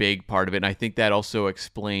was a big part of it, and I think that also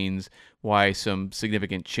explains why some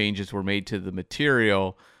significant changes were made to the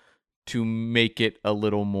material to make it a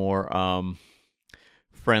little more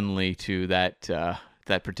friendly to that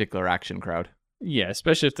particular action crowd. Yeah,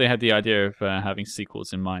 especially if they had the idea of having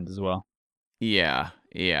sequels in mind as well. Yeah.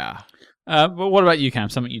 But what about you, Cam?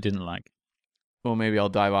 Something you didn't like? Well, maybe I'll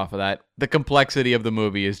dive off of that. The complexity of the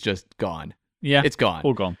movie is just gone. Yeah, it's gone.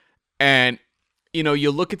 All gone. And, you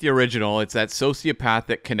look at the original, it's that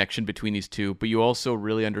sociopathic connection between these two, but you also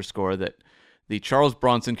really underscore that the Charles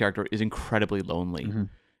Bronson character is incredibly lonely. Mm-hmm.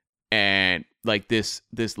 And, like, this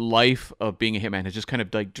life of being a hitman has just kind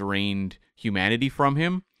of, like, drained humanity from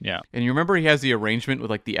him. Yeah. And you remember he has the arrangement with,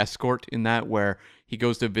 like, the escort in that, where he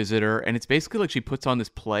goes to visit her, and it's basically like she puts on this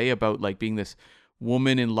play about, like, being this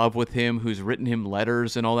woman in love with him who's written him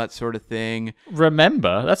letters and all that sort of thing.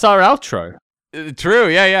 Remember, that's our outro. True,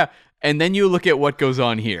 yeah. And then you look at what goes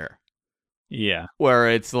on here. Yeah.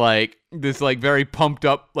 Where it's like this like very pumped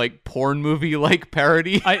up like porn movie like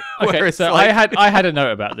parody. I had a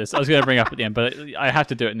note about this. I was going to bring up at the end, but I have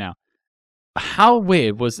to do it now. How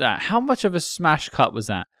weird was that? How much of a smash cut was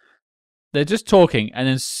that? They're just talking and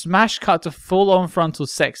then smash cut to full on frontal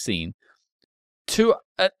sex scene.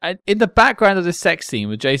 In the background of this sex scene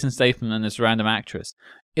with Jason Statham and this random actress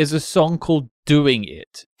is a song called "Doing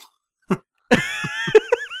It."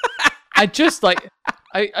 I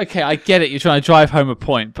get it. You're trying to drive home a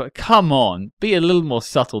point, but come on, be a little more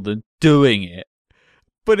subtle than "Doing It."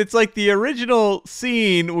 But it's like the original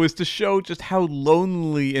scene was to show just how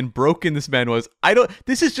lonely and broken this man was.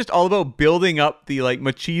 This is just all about building up the like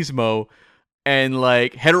machismo and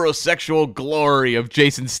like heterosexual glory of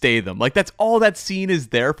Jason Statham. Like that's all that scene is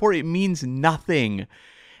there for. It means nothing.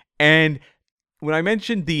 And when I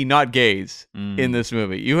mentioned the not gays in this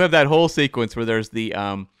movie, you have that whole sequence where there's the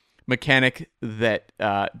mechanic that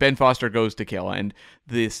Ben Foster goes to kill, and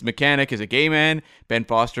this mechanic is a gay man. Ben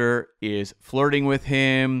Foster is flirting with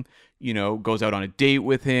him, goes out on a date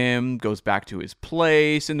with him, goes back to his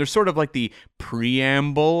place, and there's sort of like the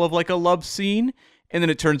preamble of like a love scene. And then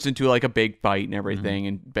it turns into like a big fight and everything,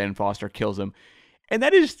 and Ben Foster kills him. And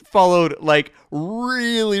that is followed like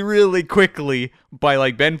really, really quickly by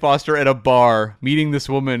like Ben Foster at a bar meeting this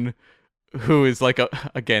woman who is like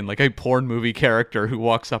a porn movie character who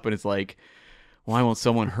walks up and is like, why won't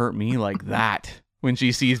someone hurt me like that? When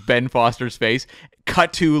she sees Ben Foster's face,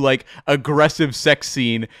 cut to like aggressive sex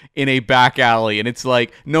scene in a back alley. And it's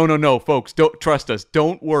like, no, folks, don't trust us.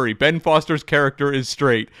 Don't worry. Ben Foster's character is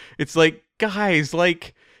straight. It's like, guys,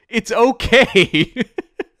 like, it's okay.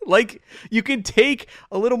 Like, you can take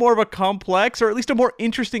a little more of a complex or at least a more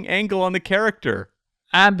interesting angle on the character.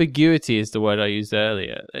 Ambiguity is the word I used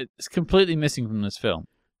earlier. It's completely missing from this film.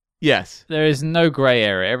 Yes. There is no grey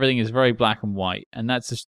area. Everything is very black and white. And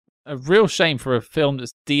that's a real shame for a film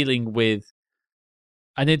that's dealing with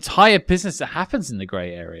an entire business that happens in the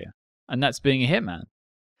grey area. And that's being a hitman.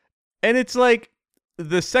 And it's like,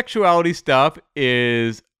 the sexuality stuff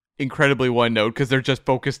is incredibly one note because they're just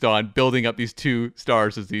focused on building up these two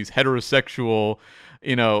stars as these heterosexual,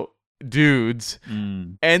 dudes.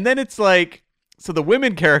 And then it's like So the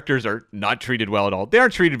women characters are not treated well at all. They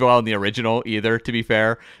aren't treated well in the original either, to be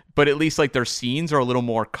fair. But at least like their scenes are a little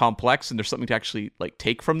more complex, and there's something to actually like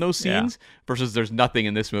take from those scenes versus there's nothing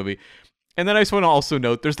in this movie. And then I just want to also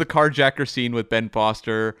note there's the carjacker scene with Ben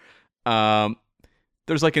Foster.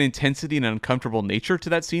 There's like an intensity and uncomfortable nature to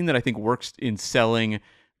that scene that I think works in selling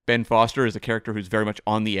Ben Foster as a character who's very much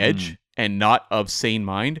on the edge and not of sane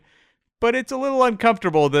mind. But it's a little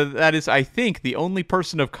uncomfortable that is, I think, the only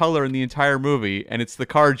person of color in the entire movie, and it's the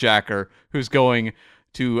carjacker who's going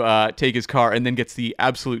to take his car and then gets the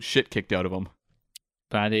absolute shit kicked out of him.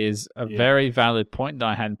 That is a very valid point that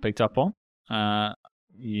I hadn't picked up on.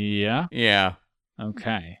 Yeah. Yeah.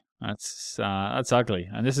 Okay. That's ugly.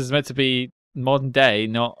 And this is meant to be modern day,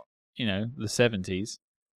 not, the 70s.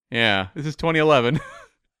 Yeah. This is 2011.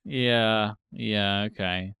 Yeah.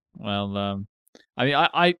 Okay. Well, I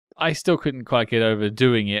mean, I still couldn't quite get over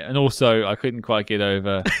doing it, and also I couldn't quite get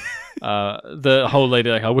over the whole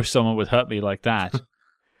lady like, I wish someone would hurt me like that.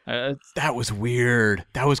 That was weird.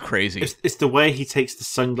 That was crazy. It's the way he takes the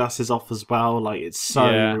sunglasses off as well. Like, it's so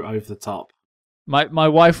over the top. My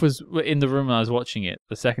wife was in the room when I was watching it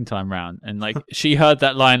the second time round, and like she heard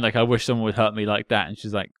that line, like, I wish someone would hurt me like that, and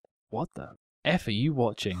she's like, what the F are you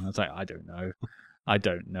watching? I was like, I don't know. I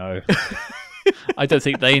don't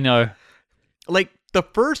think they know. Like, the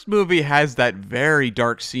first movie has that very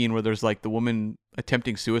dark scene where there's like the woman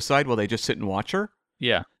attempting suicide while they just sit and watch her.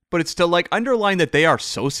 Yeah. But it's still like underline that they are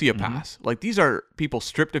sociopaths. Like, these are people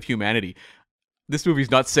stripped of humanity. This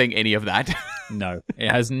movie's not saying any of that. No, it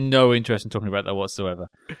has no interest in talking about that whatsoever.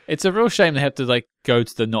 It's a real shame they have to like go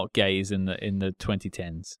to the not gays in the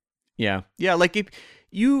 2010s. Yeah. Like, if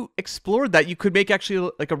you explored that, you could make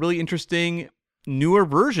actually like a really interesting newer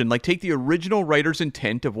version. Like, take the original writer's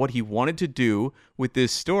intent of what he wanted to do with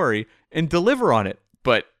this story and deliver on it.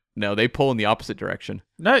 But no, they pull in the opposite direction.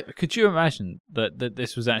 No, could you imagine that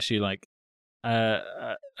this was actually like a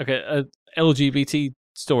LGBT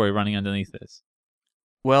story running underneath this?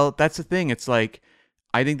 Well, that's the thing. It's like,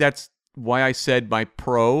 I think that's why I said my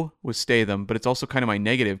pro was Statham, but it's also kind of my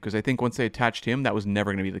negative, because I think once they attached him, that was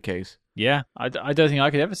never going to be the case. Yeah, I don't think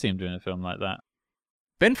I could ever see him doing a film like that.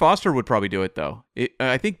 Ben Foster would probably do it, though.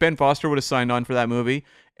 I think Ben Foster would have signed on for that movie,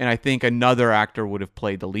 and I think another actor would have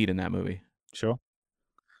played the lead in that movie. Sure.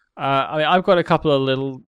 I mean, I've got a couple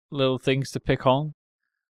of little things to pick on.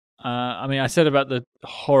 I mean, I said about the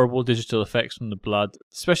horrible digital effects from the blood,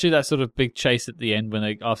 especially that sort of big chase at the end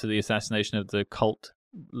after the assassination of the cult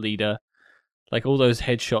leader, like all those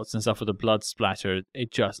headshots and stuff with the blood splatter.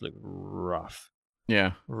 It just looked rough.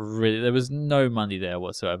 Yeah, really, there was no money there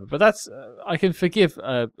whatsoever. But that's I can forgive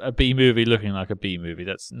a B movie looking like a B movie.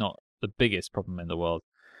 That's not the biggest problem in the world.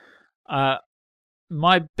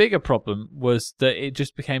 My bigger problem was that it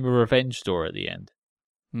just became a revenge story at the end.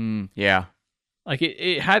 Yeah. Like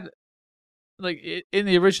it had, in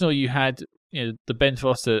the original, you had the Ben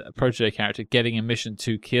Foster protege character getting a mission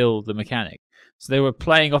to kill the mechanic. So they were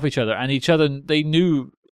playing off each other, and they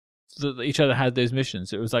knew that each other had those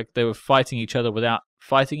missions. It was like they were fighting each other without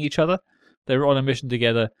fighting each other. They were on a mission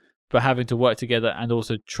together, but having to work together and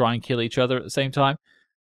also try and kill each other at the same time.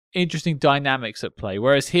 Interesting dynamics at play.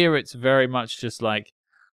 Whereas here, it's very much just like,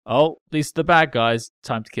 oh, these are the bad guys,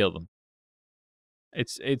 time to kill them.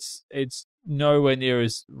 It's nowhere near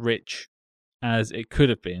as rich as it could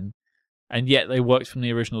have been, and yet they worked from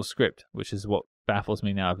the original script, which is what baffles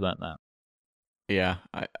me now I've learnt that. Yeah,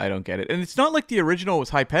 I don't get it. And it's not like the original was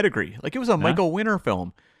high pedigree. Like, it was a Michael Winner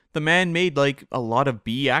film. The man made like a lot of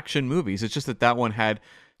B action movies. It's just that one had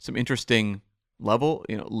some interesting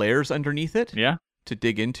layers underneath it. Yeah. To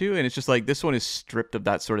dig into, and it's just like this one is stripped of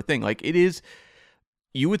that sort of thing. Like, it is,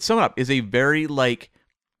 you would sum it up, is a very like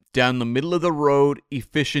down the middle of the road,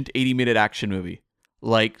 efficient 80-minute action movie.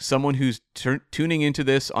 Like, someone who's tuning into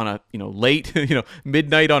this on a late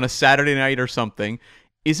midnight on a Saturday night or something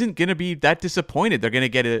isn't going to be that disappointed. They're going to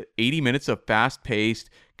get 80 minutes of fast-paced,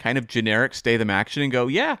 kind of generic Statham action and go,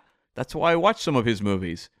 yeah, that's why I watch some of his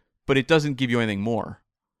movies. But it doesn't give you anything more.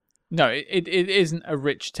 No, it isn't a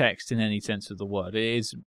rich text in any sense of the word. It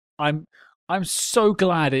is. I'm so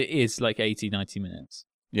glad it is like 80, 90 minutes.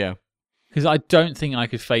 Yeah. Because I don't think I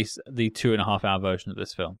could face the 2.5-hour version of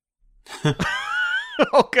this film.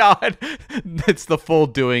 Oh, God. It's the full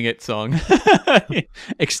Doing It song.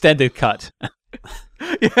 Extended cut.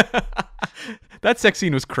 Yeah. That sex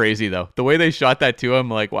scene was crazy, though. The way they shot that, too, I'm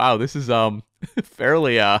like, wow, this is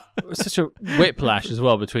fairly... It was such a whiplash as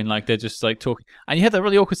well between, like, they're just, like, talking. And you had that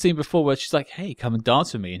really awkward scene before where she's like, hey, come and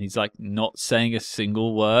dance with me. And he's, like, not saying a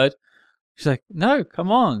single word. She's like, no, come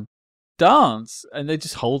on, dance. And they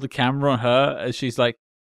just hold the camera on her as she's, like,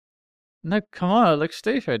 No, come on, it looks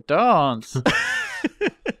stupid. Dance.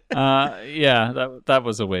 Yeah, that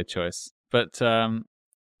was a weird choice. But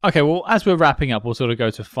okay, well, as we're wrapping up, we'll sort of go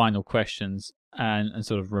to final questions and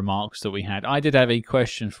sort of remarks that we had. I did have a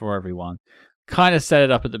question for everyone. Kind of set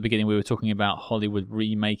it up at the beginning. We were talking about Hollywood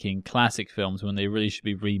remaking classic films when they really should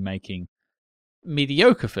be remaking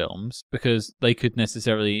mediocre films because they could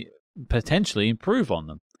necessarily potentially improve on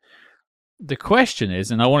them. The question is,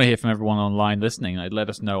 and I want to hear from everyone online listening, let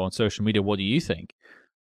us know on social media, what do you think?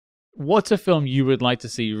 What's a film you would like to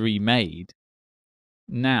see remade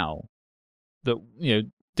now that,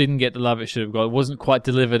 didn't get the love it should have got, wasn't quite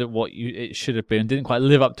delivered at what it should have been, didn't quite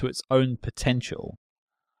live up to its own potential?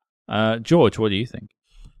 George, what do you think?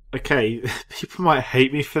 Okay, people might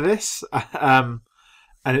hate me for this, and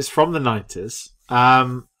it's from the 90s.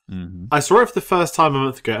 I saw it for the first time a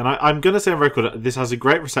month ago, and I'm going to say on record, this has a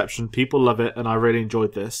great reception. People love it, and I really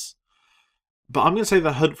enjoyed this. But I'm going to say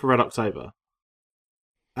The Hunt for Red October.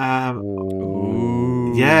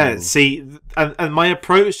 Yeah, see, and my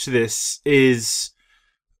approach to this is,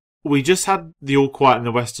 we just had the All Quiet on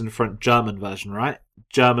the Western Front German version, right?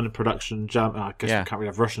 German production, I guess we can't really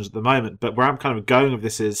have Russians at the moment, but where I'm kind of going with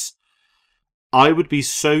this is, I would be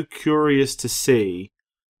so curious to see,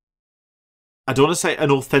 I don't want to say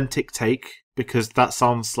an authentic take, because that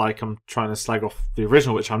sounds like I'm trying to slag off the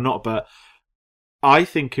original, which I'm not, but I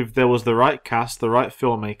think if there was the right cast, the right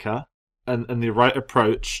filmmaker, and the right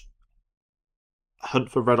approach,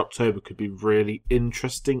 Hunt for Red October could be really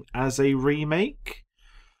interesting as a remake.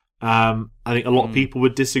 I think a lot of people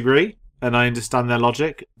would disagree, and I understand their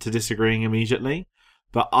logic to disagreeing immediately,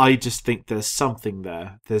 but I just think there's something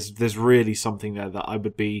there. There's really something there that I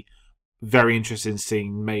would be very interested in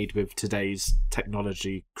seeing made with today's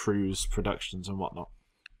technology, crews, productions, and whatnot.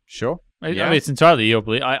 Sure. I mean, it's entirely your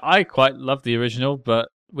belief. I quite love the original, but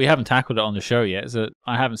we haven't tackled it on the show yet, so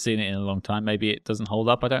I haven't seen it in a long time. Maybe it doesn't hold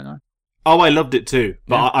up, I don't know. Oh, I loved it too,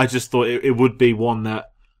 but I just thought it would be one that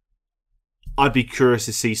I'd be curious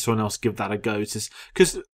to see someone else give that a go.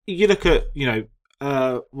 Because you look at,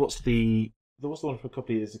 what's the one from a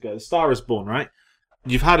couple of years ago? Star is Born, right?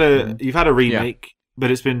 You've had a remake,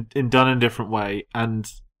 but it's been done in a different way, and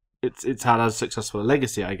it's had as successful a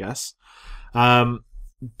legacy, I guess. But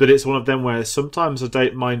it's one of them where sometimes I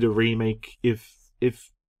don't mind a remake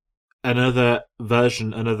if another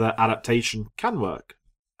version, another adaptation can work.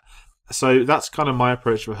 So that's kind of my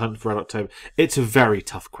approach to A Hunt for Red October. It's a very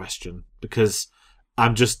tough question because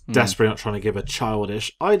I'm just desperately not trying to give a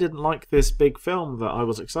childish, I didn't like this big film that I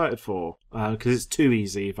was excited for, because it's too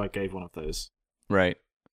easy if I gave one of those. Right.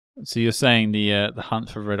 So you're saying the Hunt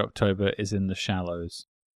for Red October is in the shallows?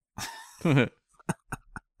 Yeah.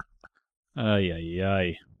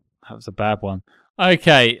 That was a bad one.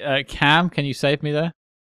 Okay, Cam, can you save me there?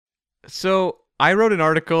 So I wrote an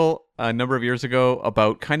article a number of years ago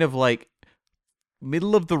about kind of like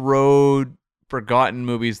middle of the road, forgotten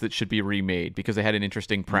movies that should be remade because they had an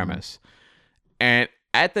interesting premise. And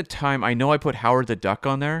at the time, I know I put Howard the Duck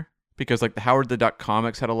on there because like the Howard the Duck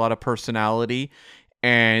comics had a lot of personality,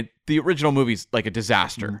 and the original movie's like a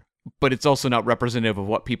disaster, but it's also not representative of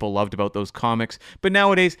what people loved about those comics. But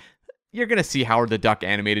nowadays, you're going to see Howard the Duck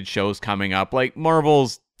animated shows coming up. Like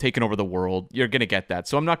Marvel's taken over the world. You're going to get that.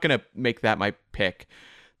 So I'm not going to make that my pick.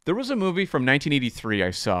 There was a movie from 1983 I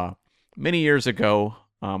saw many years ago.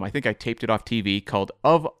 I think I taped it off TV, called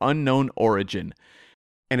Of Unknown Origin.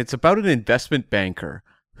 And it's about an investment banker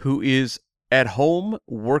who is at home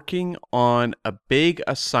working on a big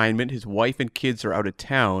assignment. His wife and kids are out of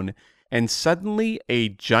town, and suddenly a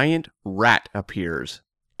giant rat appears.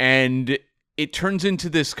 And it turns into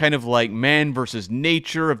this kind of like man versus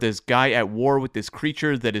nature of this guy at war with this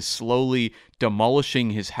creature that is slowly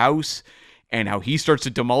demolishing his house, and how he starts to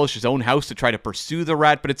demolish his own house to try to pursue the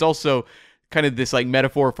rat. But it's also kind of this like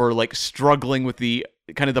metaphor for like struggling with the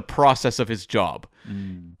kind of the process of his job.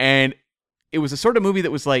 And it was a sort of movie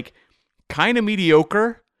that was like kind of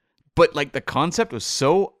mediocre, but like the concept was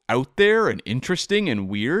so out there and interesting and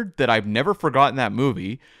weird that I've never forgotten that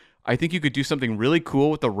movie. I think you could do something really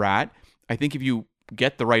cool with the rat. I think if you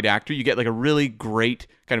get the right actor, you get like a really great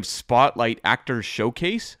kind of spotlight actor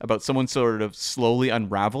showcase about someone sort of slowly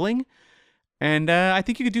unraveling. And I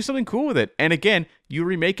think you could do something cool with it. And again, you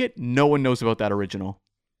remake it, no one knows about that original.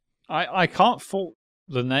 I can't fault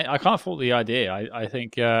I can't fault the idea. I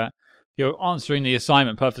think you're answering the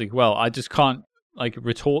assignment perfectly well. I just can't like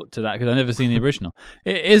retort to that because I've never seen the original.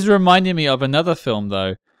 It is reminding me of another film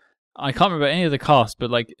though. I can't remember any of the cast,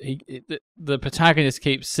 but like the protagonist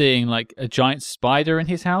keeps seeing like a giant spider in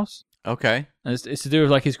his house. Okay. And it's to do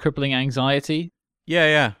with like his crippling anxiety.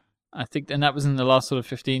 Yeah. I think, and that was in the last sort of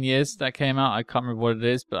 15 years that came out. I can't remember what it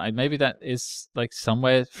is, but maybe that is like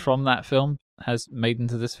somewhere from that film has made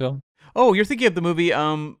into this film. Oh, you're thinking of the movie,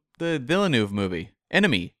 the Villeneuve movie,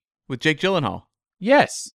 Enemy, with Jake Gyllenhaal.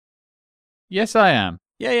 Yes. Yes, I am.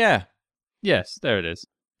 Yeah. Yes, there it is.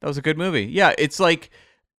 That was a good movie. Yeah, it's like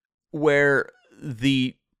where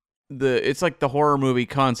it's like the horror movie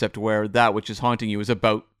concept where that which is haunting you is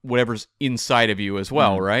about whatever's inside of you as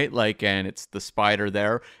well, right? Like, and it's the spider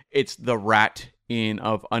there. It's the rat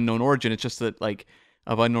of unknown origin. It's just that, like,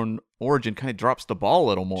 of unknown origin kind of drops the ball a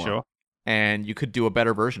little more. Sure. And you could do a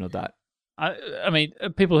better version of that. I mean,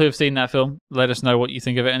 people who have seen that film, let us know what you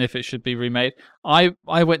think of it and if it should be remade. I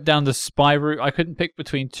went down the spy route. I couldn't pick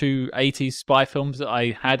between two 80s spy films that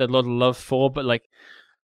I had a lot of love for, but like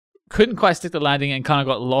couldn't quite stick the landing and kind of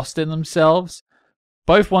got lost in themselves.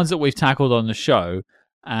 Both ones that we've tackled on the show.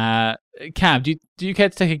 Cam, do you care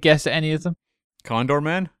to take a guess at any of them? Condor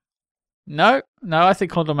Man? No, I think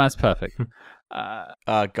Condor Man's perfect.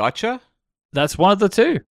 Gotcha? That's one of the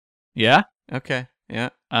two. Yeah. Okay. Yeah.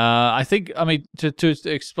 I think, I mean, to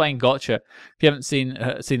explain Gotcha, if you haven't seen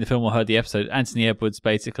the film or heard the episode, Anthony Edwards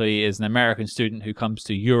basically is an American student who comes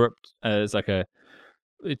to Europe as like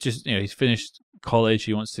he's finished college,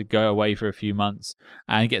 he wants to go away for a few months,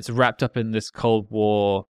 and gets wrapped up in this Cold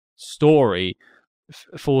War story,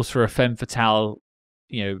 falls for a femme fatale,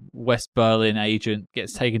 West Berlin agent,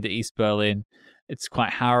 gets taken to East Berlin. It's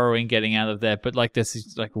quite harrowing getting out of there, but like there's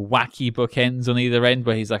these like wacky bookends on either end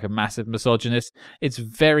where he's like a massive misogynist. It's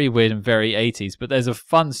very weird and very 80s, but there's a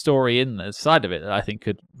fun story in the side of it that I think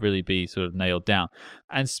could really be sort of nailed down.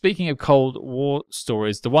 And speaking of Cold War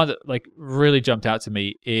stories, the one that like really jumped out to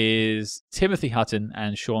me is Timothy Hutton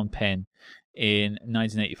and Sean Penn in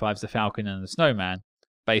 1985's The Falcon and the Snowman,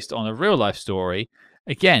 based on a real life story.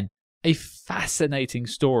 Again, a fascinating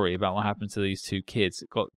story about what happened to these two kids that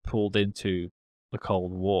got pulled into the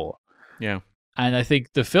Cold War. Yeah. And I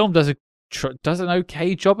think the film does an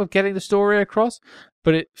okay job of getting the story across,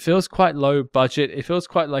 but it feels quite low budget. It feels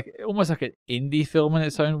quite like almost like an indie film in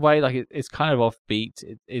its own way. Like it's kind of offbeat.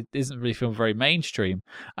 It isn't really feeling very mainstream.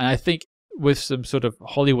 And I think with some sort of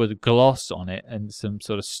Hollywood gloss on it and some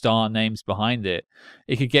sort of star names behind it,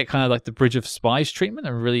 it could get kind of like the Bridge of Spies treatment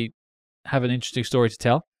and really have an interesting story to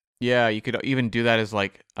tell. Yeah, you could even do that as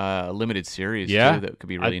like a limited series. Yeah, too. That could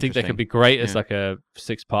be really I think that could be great as like a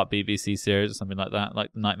 6-part BBC series or something like that,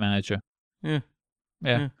 like The Night Manager. Yeah.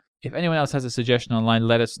 If anyone else has a suggestion online,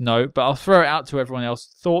 let us know. But I'll throw it out to everyone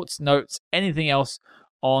else. Thoughts, notes, anything else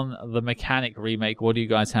on the Mechanic remake? What do you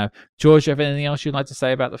guys have? George, do you have anything else you'd like to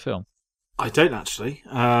say about the film? I don't actually.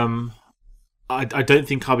 I don't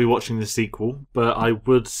think I'll be watching the sequel, but I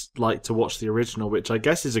would like to watch the original, which I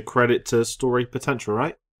guess is a credit to story potential,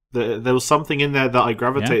 right? There was something in there that I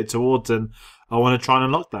gravitated towards, and I want to try and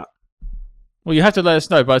unlock that. Well, you have to let us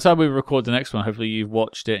know. By the time we record the next one, hopefully you've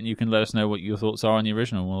watched it, and you can let us know what your thoughts are on the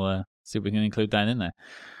original. We'll see if we can include that in there.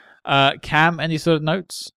 Cam, any sort of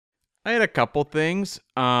notes? I had a couple things.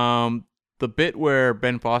 The bit where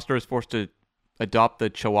Ben Foster is forced to adopt the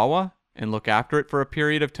Chihuahua and look after it for a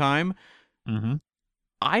period of time. Mm-hmm.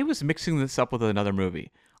 I was mixing this up with another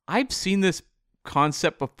movie. I've seen this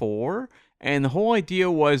concept before, and the whole idea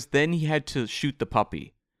was then he had to shoot the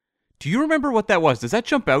puppy. Do you remember what that was? Does that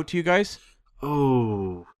jump out to you guys?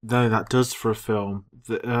 Oh, no, that does for a film.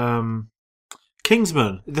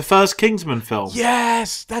 Kingsman, the first Kingsman film.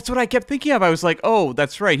 Yes, that's what I kept thinking of. I was like, oh,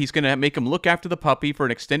 that's right. He's going to make him look after the puppy for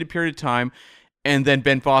an extended period of time, and then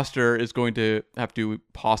Ben Foster is going to have to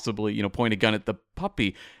possibly, point a gun at the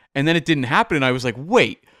puppy. And then it didn't happen, and I was like,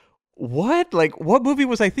 wait, what? Like, what movie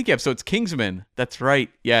was I thinking of? So it's Kingsman. That's right.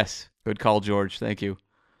 Yes. Good call, George. Thank you.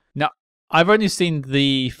 Now, I've only seen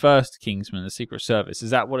the first Kingsman, The Secret Service. Is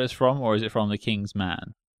that what it's from, or is it from The King's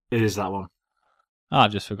Man? It is that one. Oh,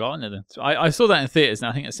 I've just forgotten it then. So I saw that in theaters, and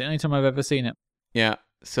I think it's the only time I've ever seen it. Yeah,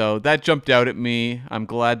 so that jumped out at me. I'm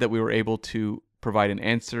glad that we were able to provide an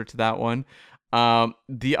answer to that one.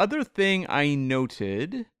 The other thing I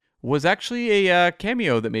noted was actually a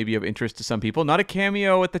cameo that may be of interest to some people. Not a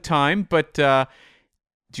cameo at the time, but do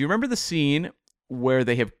you remember the scene where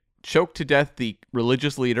they have choked to death the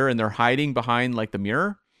religious leader and they're hiding behind like the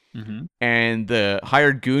mirror? Mm-hmm. And the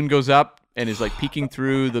hired goon goes up and is like peeking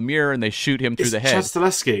through the mirror and they shoot him through the head. Chad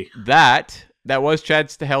Stahelski. That was Chad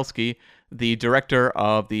Stahelski, the director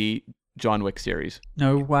of the John Wick series.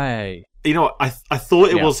 No way. You know what? I thought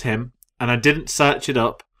it was him, and I didn't search it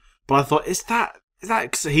up, but I thought, is that?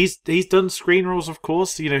 Cause he's done screen roles, of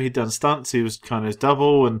course. He'd done stunts. He was kind of his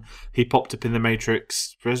double, and he popped up in the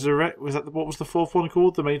Matrix Resurrect. What was the fourth one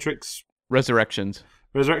called? The Matrix Resurrections.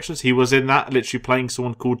 He was in that, literally playing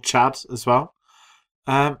someone called Chad as well.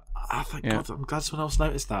 Oh, thank Yeah. God, I'm glad someone else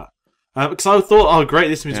noticed that. Because I thought, oh, great,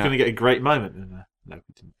 this movie's Yeah. going to get a great moment. And, no,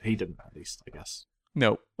 he didn't. He didn't, at least, I guess.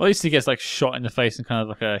 No. Well, at least he gets like shot in the face in kind of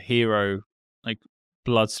like a hero, like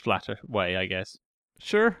blood splatter way, I guess.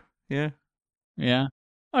 Sure. Yeah. Yeah.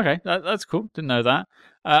 Okay, that's cool. Didn't know that.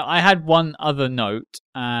 I had one other note.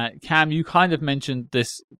 Cam, you kind of mentioned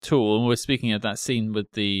this tool, and we're speaking of that scene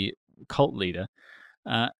with the cult leader.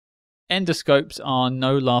 Endoscopes are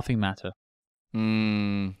no laughing matter. I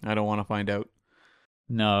don't want to find out.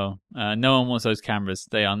 No, no one wants those cameras.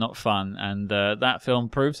 They are not fun, and that film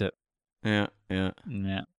proves it. Yeah. Yeah.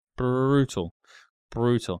 Yeah, brutal.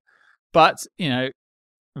 But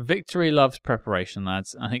victory loves preparation,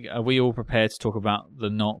 lads. I think, are we all prepared to talk about the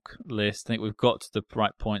knock list? I think we've got to the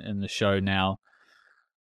right point in the show now.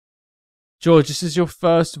 George, this is your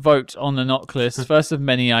first vote on the knock list, first of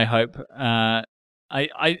many, I hope.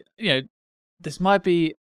 This might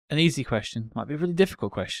be an easy question, might be a really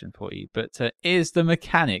difficult question for you, but is the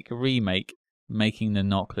Mechanic remake making the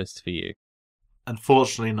knock list for you?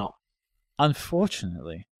 Unfortunately, not.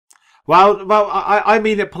 Unfortunately. Well, I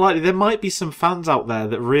mean it politely. There might be some fans out there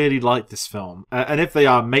that really like this film, and if they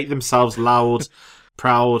are, make themselves loud,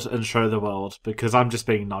 proud, and show the world. Because I'm just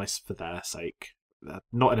being nice for their sake.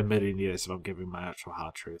 Not in a million years if I'm giving my actual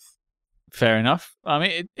hard truth. Fair enough. I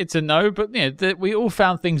mean, it's a no, but we all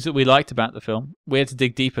found things that we liked about the film. We had to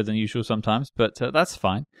dig deeper than usual sometimes, but that's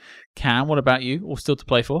fine. Cam, what about you? All still to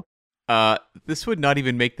play for? This would not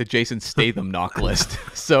even make the Jason Statham knock list.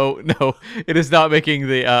 So no, it is not making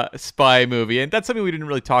the spy movie, and that's something we didn't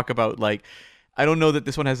really talk about. Like, I don't know that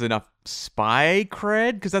this one has enough spy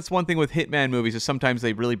cred, because that's one thing with Hitman movies is sometimes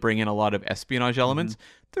they really bring in a lot of espionage elements.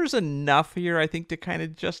 There's enough here, I think, to kind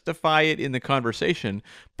of justify it in the conversation,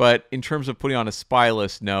 but in terms of putting on a spy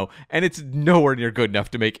list, no, and it's nowhere near good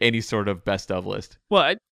enough to make any sort of best of list. Well,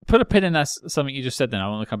 I put a pin in that, something you just said then. I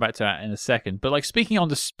want to come back to that in a second. But like, speaking on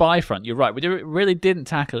the spy front, you're right. We really didn't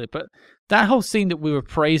tackle it, but that whole scene that we were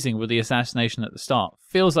praising with the assassination at the start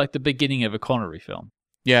feels like the beginning of a Connery film.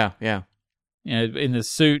 Yeah. In the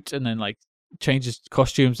suit, and then like changes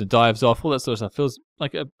costumes and dives off, all that sort of stuff. Feels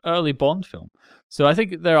like an early Bond film. So I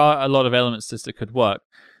think there are a lot of elements to this that could work.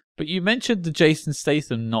 But you mentioned the Jason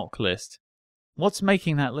Statham knock list. What's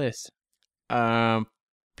making that list?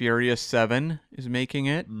 Furious 7 is making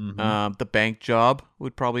it. Mhm. The Bank Job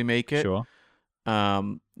would probably make it. Sure.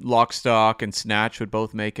 Lock, Stock, and Snatch would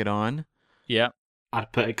both make it on. Yeah.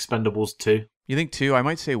 I'd put Expendables 2. You think 2? I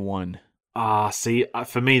might say 1. See,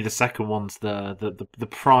 for me, the second one's the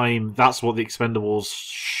prime. That's what the Expendables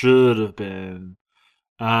should have been.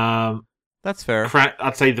 That's fair.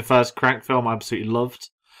 I'd say the first Crank film I absolutely loved,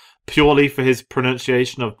 purely for his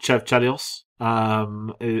pronunciation of Chev Chelios.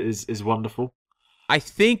 Is wonderful. I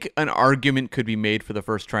think an argument could be made for the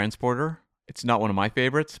first Transporter. It's not one of my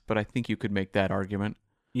favorites, but I think you could make that argument.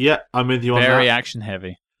 Yeah, I'm with you on Very that. action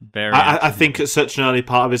heavy. I think it's such an early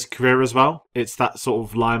part of his career as well. It's that sort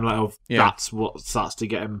of limelight of that's what starts to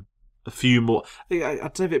get him a few more. I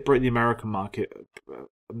don't know if it broke the American market.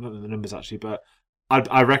 I'm not in the numbers actually, but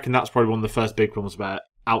I reckon that's probably one of the first big films where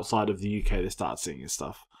outside of the UK they started seeing his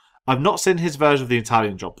stuff. I've not seen his version of The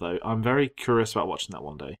Italian Job though. I'm very curious about watching that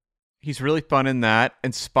one day. He's really fun in that,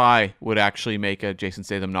 and Spy would actually make a Jason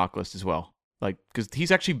Statham knock list as well. Like, because he's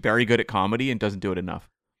actually very good at comedy and doesn't do it enough.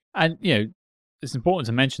 And it's important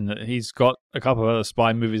to mention that he's got a couple of other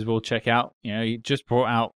spy movies we'll check out. He just brought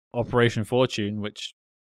out Operation Fortune, which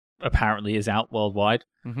apparently is out worldwide,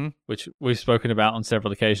 which we've spoken about on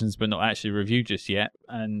several occasions, but not actually reviewed just yet.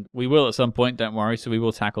 And we will at some point, don't worry. So we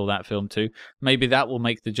will tackle that film too. Maybe that will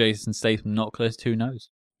make the Jason Statham knock list. Who knows?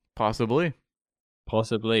 Possibly.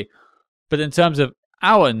 But in terms of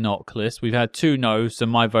our knock list, we've had 2 no's, so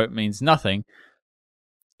my vote means nothing.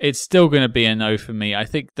 It's still going to be a no for me. I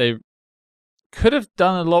think they could have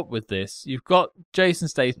done a lot with this. You've got Jason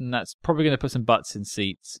Statham that's probably going to put some butts in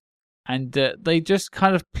seats, and they just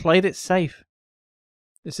kind of played it safe.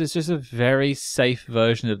 This is just a very safe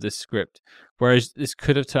version of this script, whereas this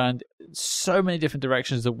could have turned so many different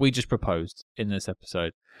directions that we just proposed in this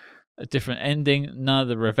episode. A different ending, none of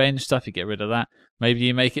the revenge stuff, you get rid of that. Maybe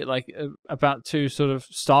you make it like about 2 sort of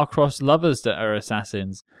star-crossed lovers that are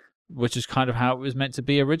assassins, which is kind of how it was meant to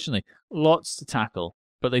be originally. Lots to tackle.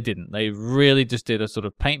 But they didn't. They really just did a sort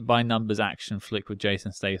of paint-by-numbers action flick with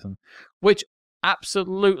Jason Statham, which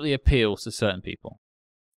absolutely appeals to certain people.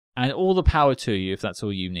 And all the power to you if that's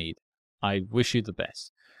all you need. I wish you the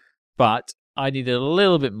best. But I needed a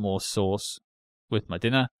little bit more sauce with my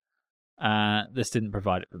dinner. This didn't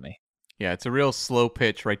provide it for me. Yeah, it's a real slow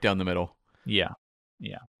pitch right down the middle. Yeah.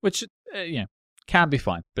 Which, can be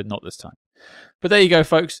fine, but not this time. But there you go,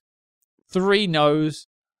 folks. 3 no's.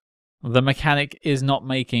 The mechanic is not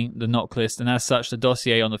making the knock list, and as such, the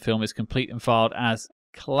dossier on the film is complete and filed as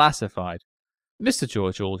classified. Mr.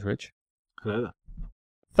 George Aldridge, Hello there.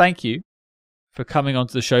 thank you for coming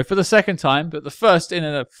onto the show for the second time, but the first in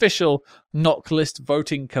an official knock list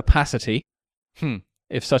voting capacity.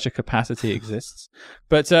 If such a capacity exists.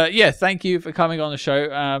 But thank you for coming on the show.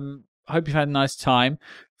 I hope you've had a nice time.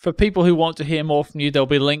 For people who want to hear more from you, there'll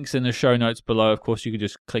be links in the show notes below. Of course, you can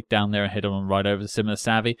just click down there and head on right over to Cinema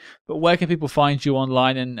Savvy. But where can people find you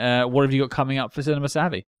online, and what have you got coming up for Cinema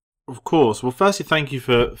Savvy? Of course. Well, firstly, thank you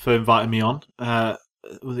for inviting me on.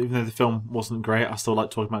 Even though the film wasn't great, I still like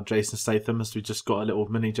talking about Jason Statham, as we just got a little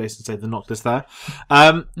mini Jason Statham knock list there.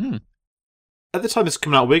 At the time this is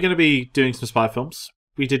coming out, we're going to be doing some spy films.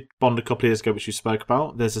 We did Bond a couple of years ago, which we spoke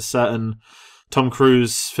about. There's a certain Tom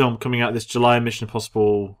Cruise film coming out this July, Mission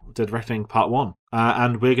Impossible Dead Reckoning Part 1.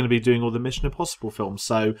 And we're going to be doing all the Mission Impossible films.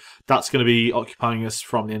 So that's going to be occupying us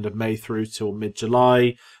from the end of May through till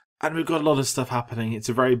mid-July. And we've got a lot of stuff happening. It's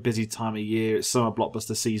a very busy time of year. It's summer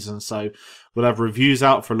blockbuster season. So we'll have reviews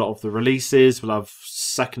out for a lot of the releases. We'll have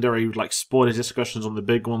secondary spoiler discussions on the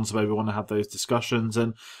big ones where we want to have those discussions.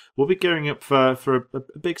 And we'll be gearing up for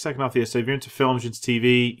a big second half of the year. So if you're into films, you're into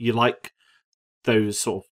TV, you like those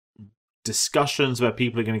sort of discussions where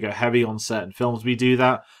people are going to go heavy on certain films, we do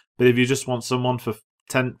that. But if you just want someone for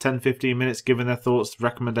 10, 15 minutes giving their thoughts,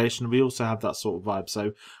 recommendation, we also have that sort of vibe.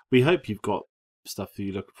 So we hope you've got stuff that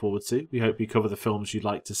you look forward to. We hope you cover the films you'd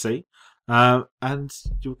like to see. And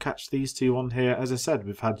you'll catch these two on here. As I said,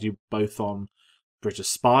 we've had you both on British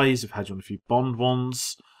Spies, we've had you on a few Bond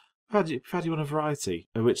ones, we've had you on a variety,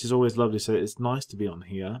 which is always lovely, so it's nice to be on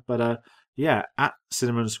here. But at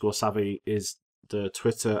cinema_savvy is the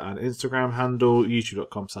Twitter and Instagram handle,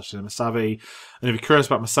 youtube.com/cinemasavvy. And if you're curious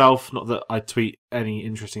about myself, not that I tweet any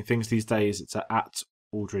interesting things these days, it's at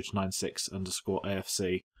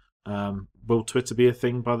Aldridge96_AFC. Will Twitter be a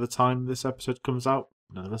thing by the time this episode comes out?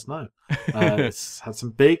 None of us know. It's had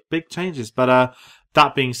some big changes. But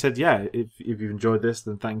that being said, if you've enjoyed this,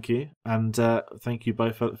 then thank you. And thank you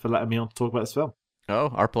both for letting me on to talk about this film. Oh,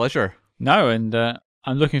 our pleasure. No, and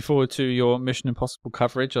I'm looking forward to your Mission Impossible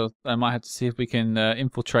coverage. I might have to see if we can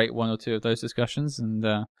infiltrate one or two of those discussions and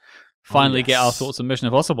finally get our thoughts on Mission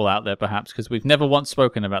Impossible out there, perhaps, because we've never once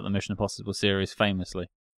spoken about the Mission Impossible series famously.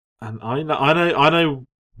 And I know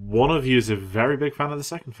one of you is a very big fan of the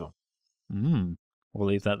second film. We'll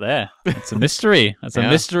leave that there. It's a mystery. It's a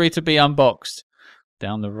mystery to be unboxed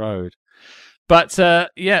down the road. But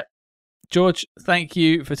George, thank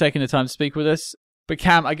you for taking the time to speak with us. But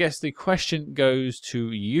Cam, I guess the question goes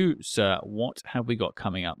to you, sir. What have we got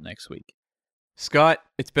coming up next week? Scott,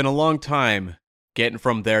 it's been a long time getting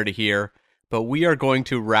from there to here, but we are going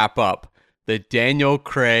to wrap up the Daniel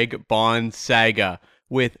Craig Bond saga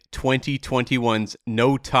with 2021's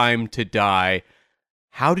No Time to Die.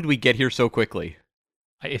 How did we get here so quickly?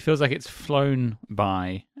 It feels like it's flown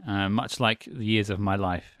by, much like the years of my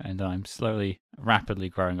life, and I'm rapidly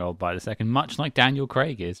growing old by the second, much like Daniel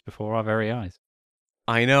Craig is before our very eyes.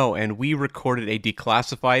 I know, and we recorded a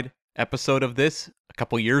declassified episode of this a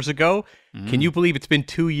couple years ago. Can you believe it's been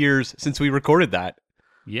 2 years since we recorded that?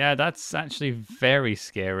 Yeah, that's actually very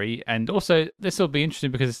scary. And also, this will be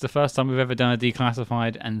interesting because it's the first time we've ever done a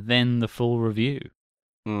declassified and then the full review.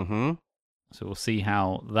 Mm-hmm. So we'll see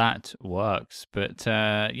how that works. But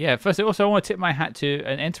first, also, I want to tip my hat to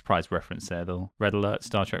an Enterprise reference there, the Red Alert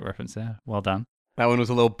Star Trek reference there. Well done. That one was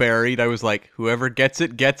a little buried. I was like, whoever gets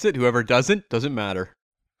it, gets it. Whoever doesn't matter.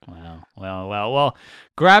 Wow. Well.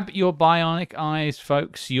 Grab your bionic eyes,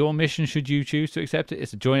 folks. Your mission, should you choose to accept it,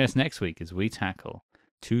 is to join us next week as we tackle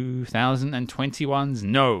 2021's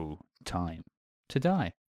No Time to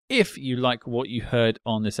Die. If you like what you heard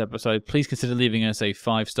on this episode, please consider leaving us a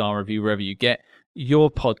 5-star review wherever you get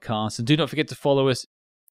your podcast. And do not forget to follow us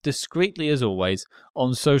discreetly, as always,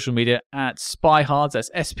 on social media at SpyHards. That's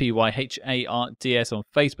SPYHARDS on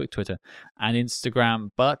Facebook, Twitter, and Instagram.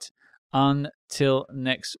 But until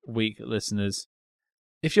next week, listeners,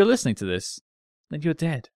 if you're listening to this, then you're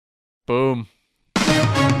dead. Boom.